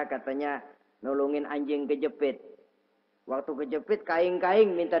pepatah katanya, nolongin anjing kejepit. Waktu kejepit,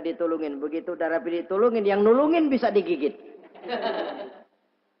 kaing-kaing minta ditolongin. Begitu udah rapi ditolongin, yang nolongin bisa digigit.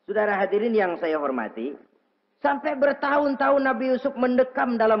 Saudara hadirin yang saya hormati, sampai bertahun-tahun Nabi Yusuf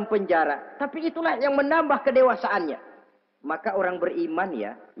mendekam dalam penjara. Tapi itulah yang menambah kedewasaannya. Maka orang beriman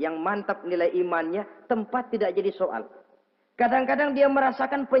ya, yang mantap nilai imannya, tempat tidak jadi soal. Kadang-kadang dia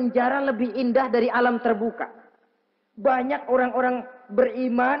merasakan penjara lebih indah dari alam terbuka. Banyak orang-orang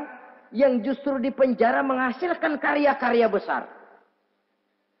beriman yang justru di penjara menghasilkan karya-karya besar.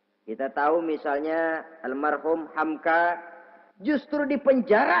 Kita tahu misalnya almarhum Hamka justru di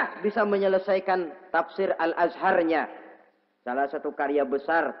penjara bisa menyelesaikan tafsir Al-Azharnya. Salah satu karya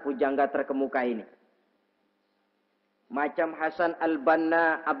besar pujangga terkemuka ini. Macam Hasan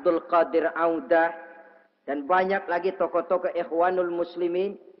Al-Banna, Abdul Qadir Audah, dan banyak lagi tokoh-tokoh Ikhwanul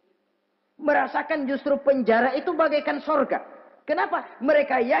Muslimin. merasakan justru penjara itu bagaikan sorga. Kenapa?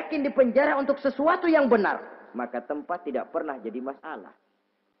 Mereka yakin di penjara untuk sesuatu yang benar. Maka tempat tidak pernah jadi masalah.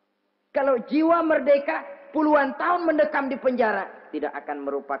 Kalau jiwa merdeka, puluhan tahun mendekam di penjara, tidak akan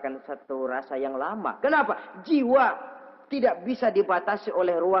merupakan satu rasa yang lama. Kenapa? Jiwa tidak bisa dibatasi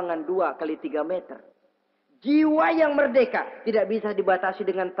oleh ruangan 2 kali 3 meter. Jiwa yang merdeka tidak bisa dibatasi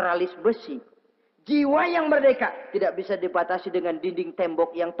dengan teralis besi. Jiwa yang merdeka tidak bisa dibatasi dengan dinding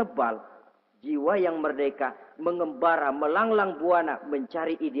tembok yang tebal. Jiwa yang merdeka mengembara, melanglang buana,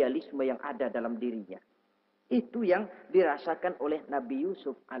 mencari idealisme yang ada dalam dirinya. Itu yang dirasakan oleh Nabi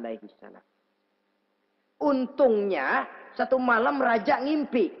Yusuf alaihi salam. Untungnya, satu malam raja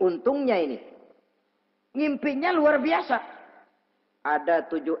ngimpi. Untungnya ini. Ngimpinya luar biasa. Ada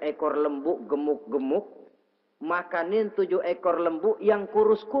 7 ekor lembu gemuk-gemuk. Makanin 7 ekor lembu yang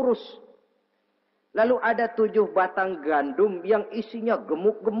kurus-kurus. Lalu ada 7 batang gandum yang isinya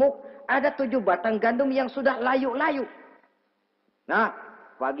gemuk-gemuk. Ada 7 batang gandum yang sudah layu-layu. Nah,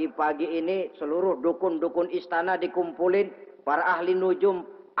 pagi-pagi ini seluruh dukun-dukun istana dikumpulin. Para ahli nujum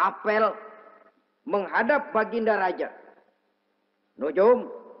apel menghadap baginda raja. Nujum,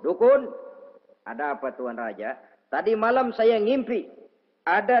 dukun, ada apa Tuan Raja? Tadi malam saya ngimpi.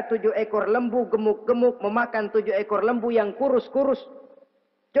 Ada 7 ekor lembu gemuk-gemuk memakan 7 ekor lembu yang kurus-kurus.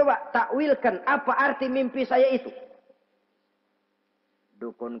 Coba takwilkan apa arti mimpi saya itu.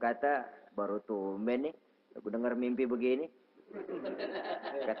 Dukun kata, baru tumben nih. Aku dengar mimpi begini.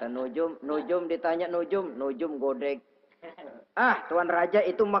 Kata Nujum ditanya Nujum godek. Ah, Tuan Raja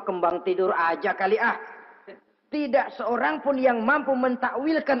itu mah kembang tidur aja kali ah. Tidak seorang pun yang mampu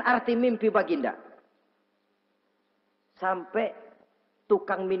mentakwilkan arti mimpi baginda. Sampai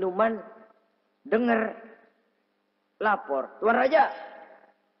tukang minuman dengar lapor. Tuan Raja,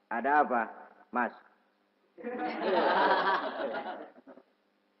 ada apa, Mas?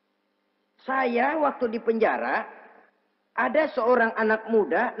 Saya waktu di penjara, ada seorang anak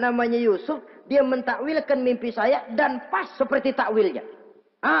muda namanya Yusuf, dia mentakwilkan mimpi saya dan pas seperti takwilnya.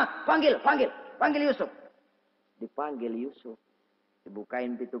 Ah, panggil Yusuf. Dipanggil Yusuf.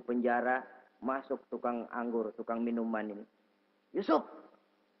 Dibukain pintu penjara, masuk tukang anggur, tukang minuman ini. Yusuf,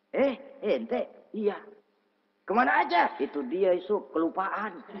 ente, iya. Kemana aja? Itu dia Yusuf,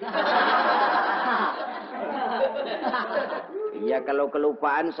 kelupaan. Iya, kalau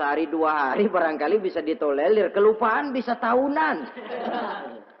kelupaan sehari 2 hari barangkali bisa ditolerir. Kelupaan bisa tahunan.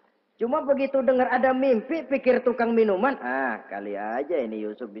 Cuma begitu dengar ada mimpi, pikir tukang minuman. Ah, kali aja ini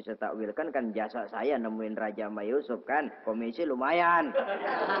Yusuf bisa takwilkan, kan jasa saya nemuin Raja sama Yusuf kan. Komisi lumayan.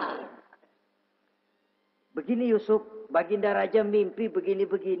 Begini Yusuf, baginda Raja mimpi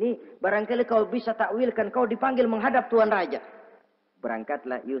begini-begini. Barangkali kau bisa takwilkan, kau dipanggil menghadap Tuan Raja.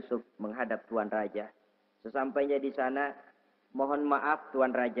 Berangkatlah Yusuf menghadap Tuan Raja. Sesampainya di sana, mohon maaf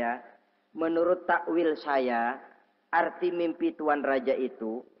Tuan Raja, menurut takwil saya, arti mimpi Tuan Raja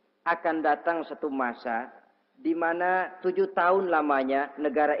itu akan datang satu masa di mana 7 tahun lamanya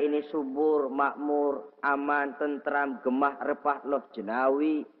negara ini subur, makmur, aman, tentram, gemah, repah, loh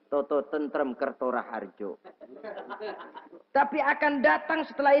jenawi, toto tentrem, kertora harjo. Tapi akan datang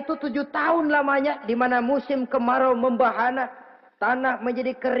setelah itu 7 tahun lamanya di mana musim kemarau membahana, tanah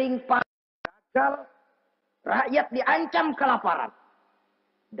menjadi kering, gagal, rakyat diancam kelaparan.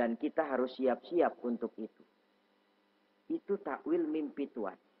 Dan kita harus siap-siap untuk itu. Itu takwil mimpi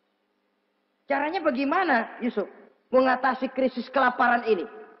Tuhan. Caranya bagaimana Yusuf mengatasi krisis kelaparan ini?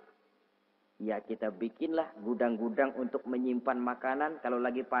 Ya kita bikinlah gudang-gudang untuk menyimpan makanan. Kalau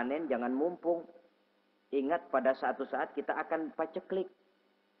lagi panen jangan mumpung. Ingat pada suatu saat kita akan paceklik.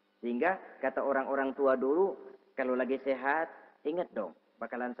 Sehingga kata orang-orang tua dulu, kalau lagi sehat, ingat dong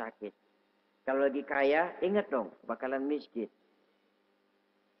bakalan sakit. Kalau lagi kaya, ingat dong, bakalan miskin.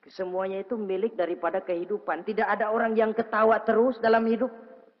 Semuanya itu milik daripada kehidupan. Tidak ada orang yang ketawa terus dalam hidup.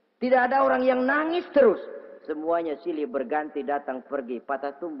 Tidak ada orang yang nangis terus. Semuanya silih berganti, datang pergi,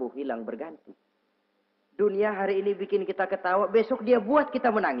 patah tumbuh, hilang berganti. Dunia hari ini bikin kita ketawa, besok dia buat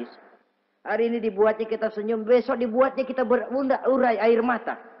kita menangis. Hari ini dibuatnya kita senyum, besok dibuatnya kita berurai air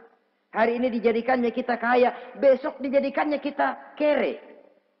mata. Hari ini dijadikannya kita kaya, besok dijadikannya kita kere.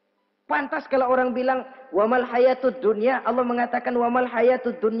 Pantas kalau orang bilang wamal hayatud dunya, Allah mengatakan wamal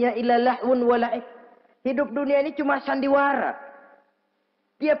hayatud dunya illa lahun wa la'ib. Hidup dunia ini cuma sandiwara.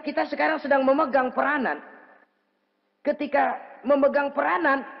 Tiap kita sekarang sedang memegang peranan. Ketika memegang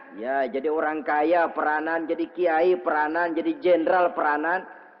peranan, ya jadi orang kaya peranan, jadi kiai peranan, jadi jenderal peranan.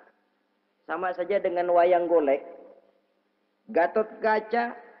 Sama saja dengan wayang golek. Gatot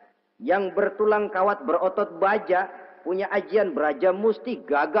Kaca yang bertulang kawat berotot baja, punya ajian beraja musti,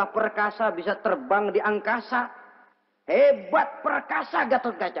 gagah perkasa, bisa terbang di angkasa. Hebat, perkasa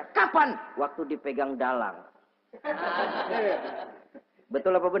Gatot Kaca. Kapan? Waktu dipegang dalang.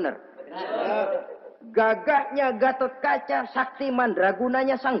 Betul apa benar? Gagahnya Gatot Kaca, sakti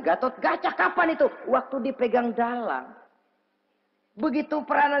mandragunanya sang Gatot Kaca. Kapan itu? Waktu dipegang dalang. Begitu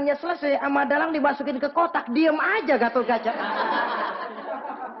peranannya selesai, sama dalang dimasukin ke kotak. Diem aja Gatot Kaca.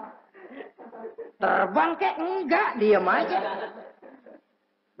 Terbang kek? Enggak, diem aja.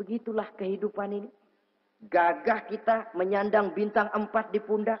 Begitulah kehidupan ini. Gagah kita menyandang bintang 4 di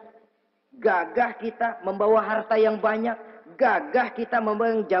pundak. Gagah kita membawa harta yang banyak. Gagah kita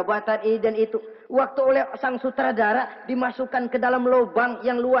membawa jabatan ini dan itu. Waktu oleh sang sutradara dimasukkan ke dalam lubang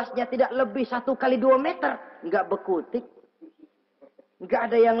yang luasnya tidak lebih 1 kali 2 meter. Enggak bekutik. Enggak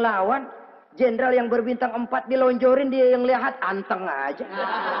ada yang lawan. Jenderal yang berbintang 4 dilonjorin, dia yang lihat anteng aja.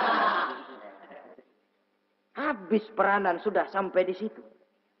 Habis peranan sudah sampai di situ.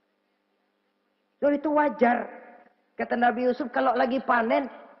 So, itu wajar. Kata Nabi Yusuf, kalau lagi panen,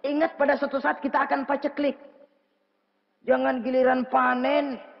 ingat pada suatu saat kita akan paceklik. Jangan giliran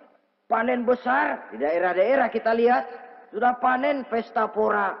panen besar. Di daerah-daerah kita lihat, sudah panen pesta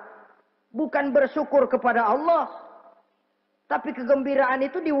pora. Bukan bersyukur kepada Allah. Tapi kegembiraan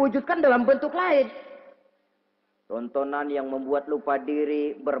itu diwujudkan dalam bentuk lain. Tontonan yang membuat lupa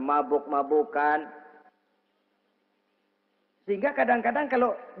diri, bermabuk-mabukan. Sehingga kadang-kadang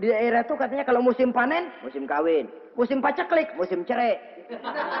kalau di daerah itu katanya kalau musim panen, musim kawin. Musim paceklik, musim cerai.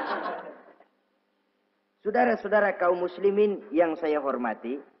 Saudara-saudara kaum muslimin yang saya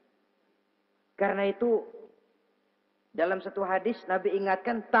hormati. Karena itu, dalam satu hadis Nabi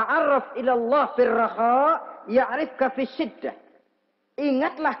ingatkan, ta'arraf ilallah firraha ya'rifka fisyiddah.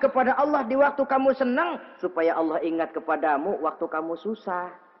 Ingatlah kepada Allah di waktu kamu senang, supaya Allah ingat kepadamu waktu kamu susah.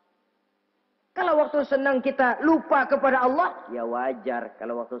 Kalau waktu senang kita lupa kepada Allah, ya wajar.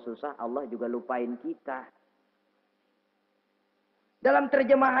 Kalau waktu susah, Allah juga lupain kita. Dalam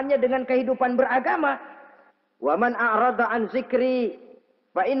terjemahannya dengan kehidupan beragama, wa man a'rada an zikri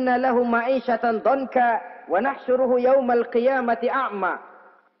fa inna lahu ma'isyatan dhanka wa nahsyuruhu yaumal qiyamati a'ma.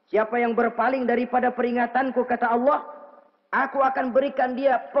 Siapa yang berpaling daripada peringatanku, kata Allah, aku akan berikan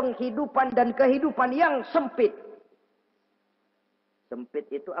dia penghidupan dan kehidupan yang sempit. Sempit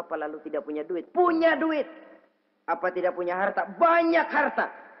itu apa lalu tidak punya duit? Punya duit. Apa tidak punya harta? Banyak harta.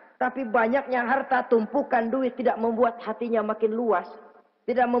 Tapi banyaknya harta, tumpukan duit tidak membuat hatinya makin luas.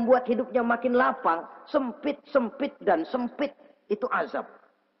 Tidak membuat hidupnya makin lapang. Sempit, sempit, dan sempit. Itu azab.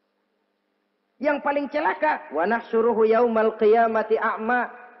 Yang paling celaka, wa nahsyuruhu yaumal qiyamati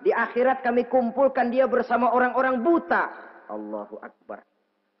a'ma. Di akhirat kami kumpulkan dia bersama orang-orang buta. Allahu Akbar.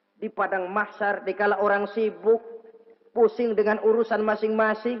 Di padang mahsyar, dikala orang sibuk, pusing dengan urusan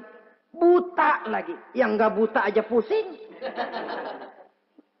masing-masing, buta lagi. Yang enggak buta aja pusing.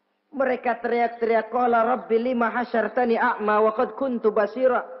 Mereka teriak-teriak, qala rabbi lima hasyartani a'ma wa qad kuntu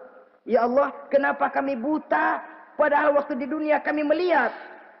basira. Ya Allah, kenapa kami buta padahal waktu di dunia kami melihat?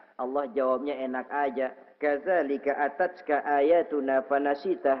 Allah jawabnya enak aja. Kadzalika atatka ayatuna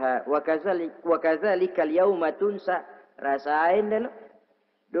fanasitaha wa kadzalika al-yauma tunsa. Rasain dulu.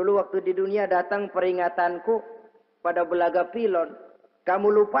 Dulu waktu di dunia datang peringatanku pada belaga pilon,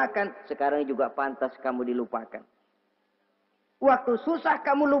 kamu lupakan, sekarang juga pantas kamu dilupakan. Waktu susah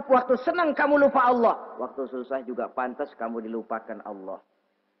kamu lupa, waktu senang kamu lupa Allah. Waktu susah juga pantas kamu dilupakan Allah.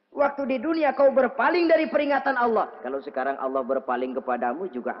 Waktu di dunia kau berpaling dari peringatan Allah. Kalau sekarang Allah berpaling kepadamu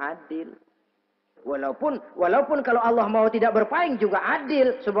juga adil. Walaupun kalau Allah mau tidak berpaling juga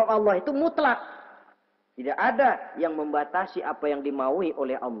adil. Sebab Allah itu mutlak. Tidak ada yang membatasi apa yang dimaui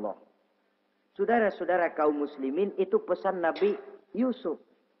oleh Allah. Saudara-saudara kaum muslimin, itu pesan Nabi Yusuf.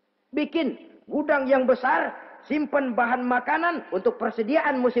 Bikin gudang yang besar, simpan bahan makanan untuk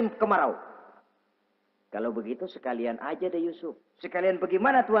persediaan musim kemarau. Kalau begitu sekalian aja deh Yusuf. Sekalian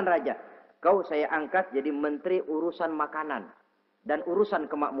bagaimana Tuan Raja? Kau saya angkat jadi menteri urusan makanan dan urusan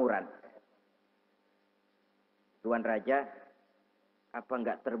kemakmuran. Tuan Raja, apa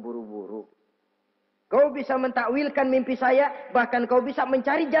enggak terburu-buru? Kau bisa mentakwilkan mimpi saya, bahkan kau bisa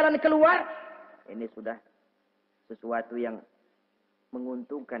mencari jalan keluar. Ini sudah sesuatu yang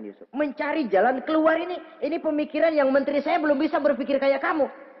menguntungkan Yusuf. Mencari jalan keluar ini pemikiran yang menteri saya belum bisa berpikir kayak kamu.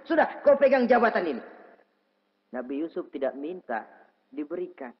 Sudah, kau pegang jabatan ini. Nabi Yusuf tidak minta,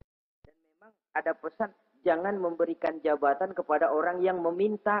 diberikan. Dan memang ada pesan, jangan memberikan jabatan kepada orang yang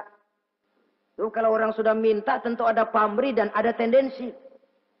meminta. Tuh, kalau orang sudah minta tentu ada pamrih dan ada tendensi.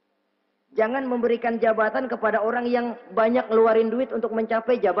 Jangan memberikan jabatan kepada orang yang banyak ngeluarin duit untuk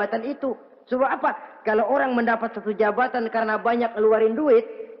mencapai jabatan itu. Sebab apa? Kalau orang mendapat satu jabatan karena banyak ngeluarin duit,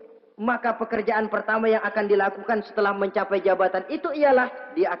 maka pekerjaan pertama yang akan dilakukan setelah mencapai jabatan itu ialah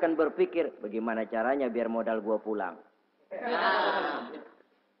dia akan berpikir, bagaimana caranya biar modal gua pulang.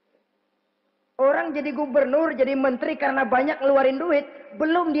 Orang jadi gubernur, jadi menteri karena banyak ngeluarin duit.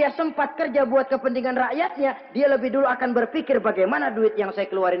 Belum dia sempat kerja buat kepentingan rakyatnya. Dia lebih dulu akan berpikir bagaimana duit yang saya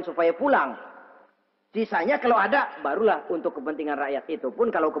keluarin supaya pulang. Sisanya kalau ada, barulah untuk kepentingan rakyat. Itu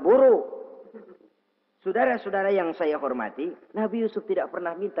pun kalau keburu. Saudara-saudara yang saya hormati, Nabi Yusuf tidak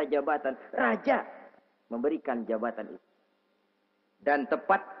pernah minta jabatan. Raja memberikan jabatan itu. Dan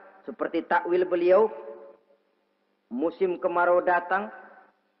tepat seperti takwil beliau, musim kemarau datang,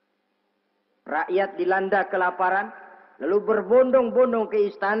 rakyat dilanda kelaparan, lalu berbondong-bondong ke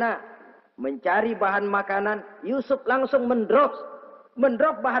istana mencari bahan makanan. Yusuf langsung mendrop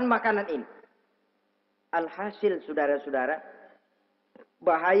bahan makanan ini. Alhasil saudara-saudara,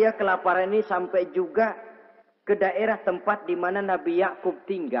 bahaya kelaparan ini sampai juga ke daerah tempat di mana Nabi Yakub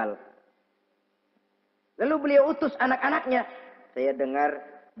tinggal. Lalu beliau utus anak-anaknya. Saya dengar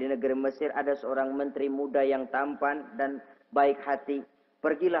di negeri Mesir ada seorang menteri muda yang tampan dan baik hati.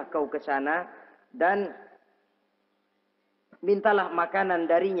 Pergilah kau ke sana dan mintalah makanan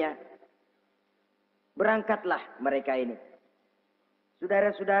darinya. Berangkatlah mereka ini.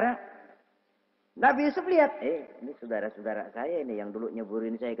 Saudara-saudara, Nabi Yusuf lihat, ini saudara-saudara saya ini yang dulu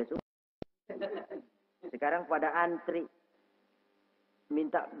nyeburin saya ke sungai. Sekarang pada antri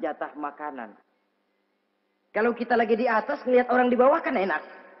minta jatah makanan. Kalau kita lagi di atas ngelihat orang di bawah kan enak.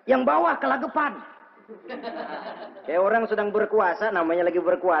 Yang bawah kelagapan. Kayak orang sedang berkuasa, namanya lagi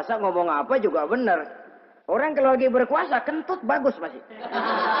berkuasa, ngomong apa juga benar. Orang kalau lagi berkuasa kentut bagus masih.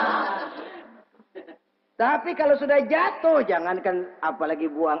 Tapi kalau sudah jatuh, jangankan apalagi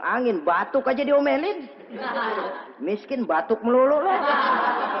buang angin, batuk aja diomelin. Miskin batuk melulu lah.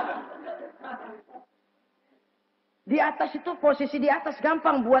 Di atas itu, posisi di atas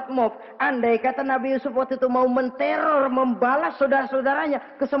gampang buat mob. Andai kata Nabi Yusuf waktu itu mau menteror, membalas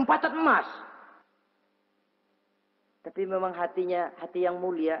saudara-saudaranya, kesempatan emas. Tapi memang hatinya, hati yang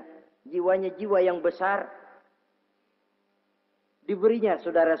mulia, jiwanya jiwa yang besar. Diberinya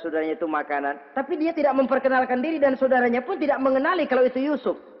saudara-saudaranya itu makanan. Tapi dia tidak memperkenalkan diri dan saudaranya pun tidak mengenali kalau itu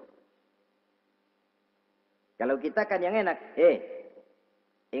Yusuf. Kalau kita kan yang enak.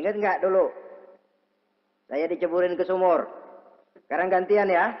 Ingat nggak dulu? Saya diceburin ke sumur. Sekarang gantian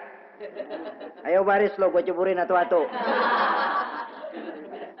ya. Ayo baris lo, gue ceburin atu-atu.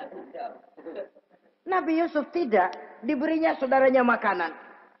 Nabi Yusuf tidak. Diberinya saudaranya makanan.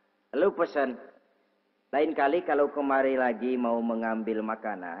 Lalu pesan. Lain kali kalau kemari lagi mau mengambil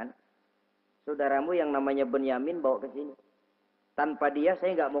makanan, saudaramu yang namanya Benyamin bawa ke sini. Tanpa dia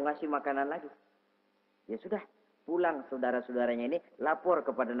saya nggak mau ngasih makanan lagi. Ya sudah, pulang saudara-saudaranya ini lapor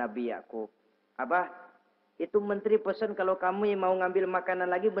kepada Nabi Yakub. Abah, itu menteri pesan kalau kamu yang mau ngambil makanan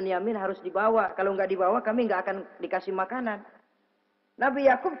lagi Benyamin harus dibawa. Kalau nggak dibawa kami nggak akan dikasih makanan. Nabi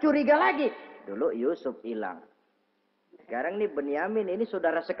Yakub curiga lagi. Dulu Yusuf hilang. Sekarang nih Benyamin ini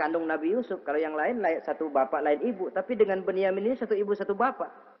saudara sekandung Nabi Yusuf. Kalau yang lain satu bapak lain ibu. Tapi dengan Benyamin ini satu ibu satu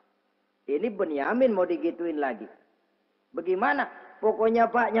bapak. Ini Benyamin mau digituin lagi. Bagaimana? Pokoknya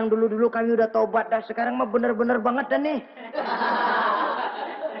Pak yang dulu-dulu kami udah tobat dah. Sekarang mah bener-bener banget dah nih.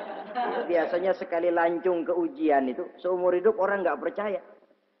 Biasanya sekali lancung ke ujian itu. Seumur hidup orang nggak percaya.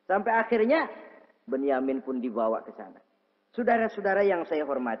 Sampai akhirnya Benyamin pun dibawa ke sana. Saudara-saudara yang saya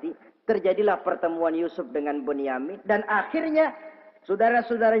hormati, terjadilah pertemuan Yusuf dengan Benyamin. Dan akhirnya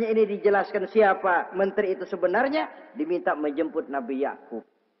saudara-saudaranya ini dijelaskan siapa menteri itu sebenarnya. Diminta menjemput Nabi Yakub.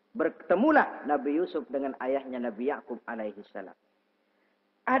 Bertemulah Nabi Yusuf dengan ayahnya Nabi Yakub alaihissalam.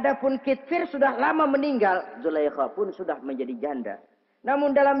 Adapun Kitfir sudah lama meninggal. Zulaikha pun sudah menjadi janda.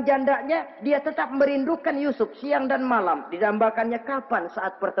 Namun dalam jandanya dia tetap merindukan Yusuf siang dan malam. Didambakannya kapan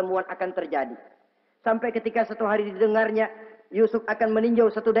saat pertemuan akan terjadi. Sampai ketika satu hari didengarnya Yusuf akan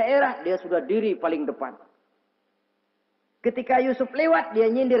meninjau satu daerah, dia sudah diri paling depan. Ketika Yusuf lewat, dia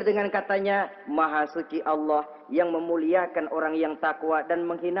nyindir dengan katanya, Maha suci Allah yang memuliakan orang yang takwa dan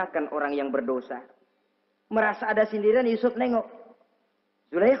menghinakan orang yang berdosa. Merasa ada sindiran, Yusuf nengok.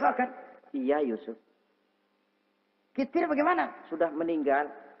 Zulaikha kan? Iya Yusuf. Kitfir bagaimana? Sudah meninggal.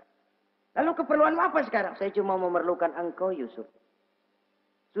 Lalu keperluan apa sekarang? Saya cuma memerlukan engkau Yusuf.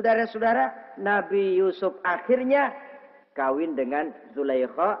 Saudara-saudara, Nabi Yusuf akhirnya kawin dengan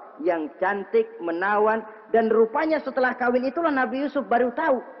Zulaikha yang cantik, menawan. Dan rupanya setelah kawin itulah Nabi Yusuf baru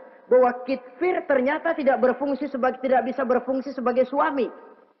tahu bahwa Kitfir ternyata tidak bisa berfungsi sebagai suami.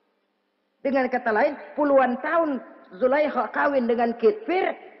 Dengan kata lain, puluhan tahun Zulaikha kawin dengan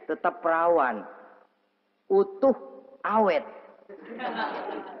Kitfir tetap perawan. Utuh, awet.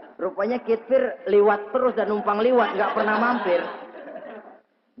 Rupanya Kitfir liwat terus dan numpang liwat, nggak pernah mampir.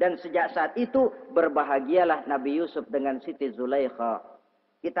 Dan sejak saat itu berbahagialah Nabi Yusuf dengan Siti Zulaikha.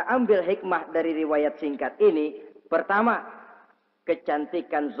 Kita ambil hikmah dari riwayat singkat ini. Pertama,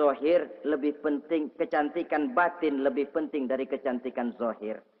 kecantikan zohir lebih penting, kecantikan batin lebih penting dari kecantikan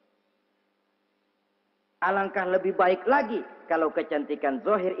zohir. Alangkah lebih baik lagi kalau kecantikan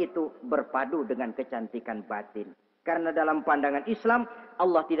zohir itu berpadu dengan kecantikan batin. Karena dalam pandangan Islam,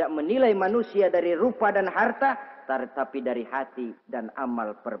 Allah tidak menilai manusia dari rupa dan harta, tetapi dari hati dan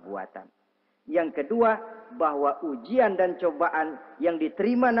amal perbuatan. Yang kedua, bahwa ujian dan cobaan yang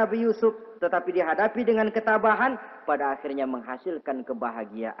diterima Nabi Yusuf, tetapi dihadapi dengan ketabahan, pada akhirnya menghasilkan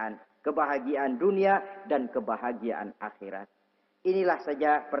kebahagiaan. Kebahagiaan dunia dan kebahagiaan akhirat. Inilah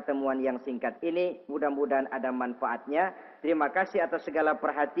saja pertemuan yang singkat ini. Mudah-mudahan ada manfaatnya. Terima kasih atas segala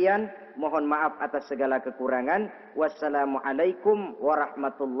perhatian. Mohon maaf atas segala kekurangan. Wassalamualaikum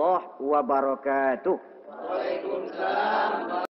warahmatullahi wabarakatuh. Waalaikumsalam.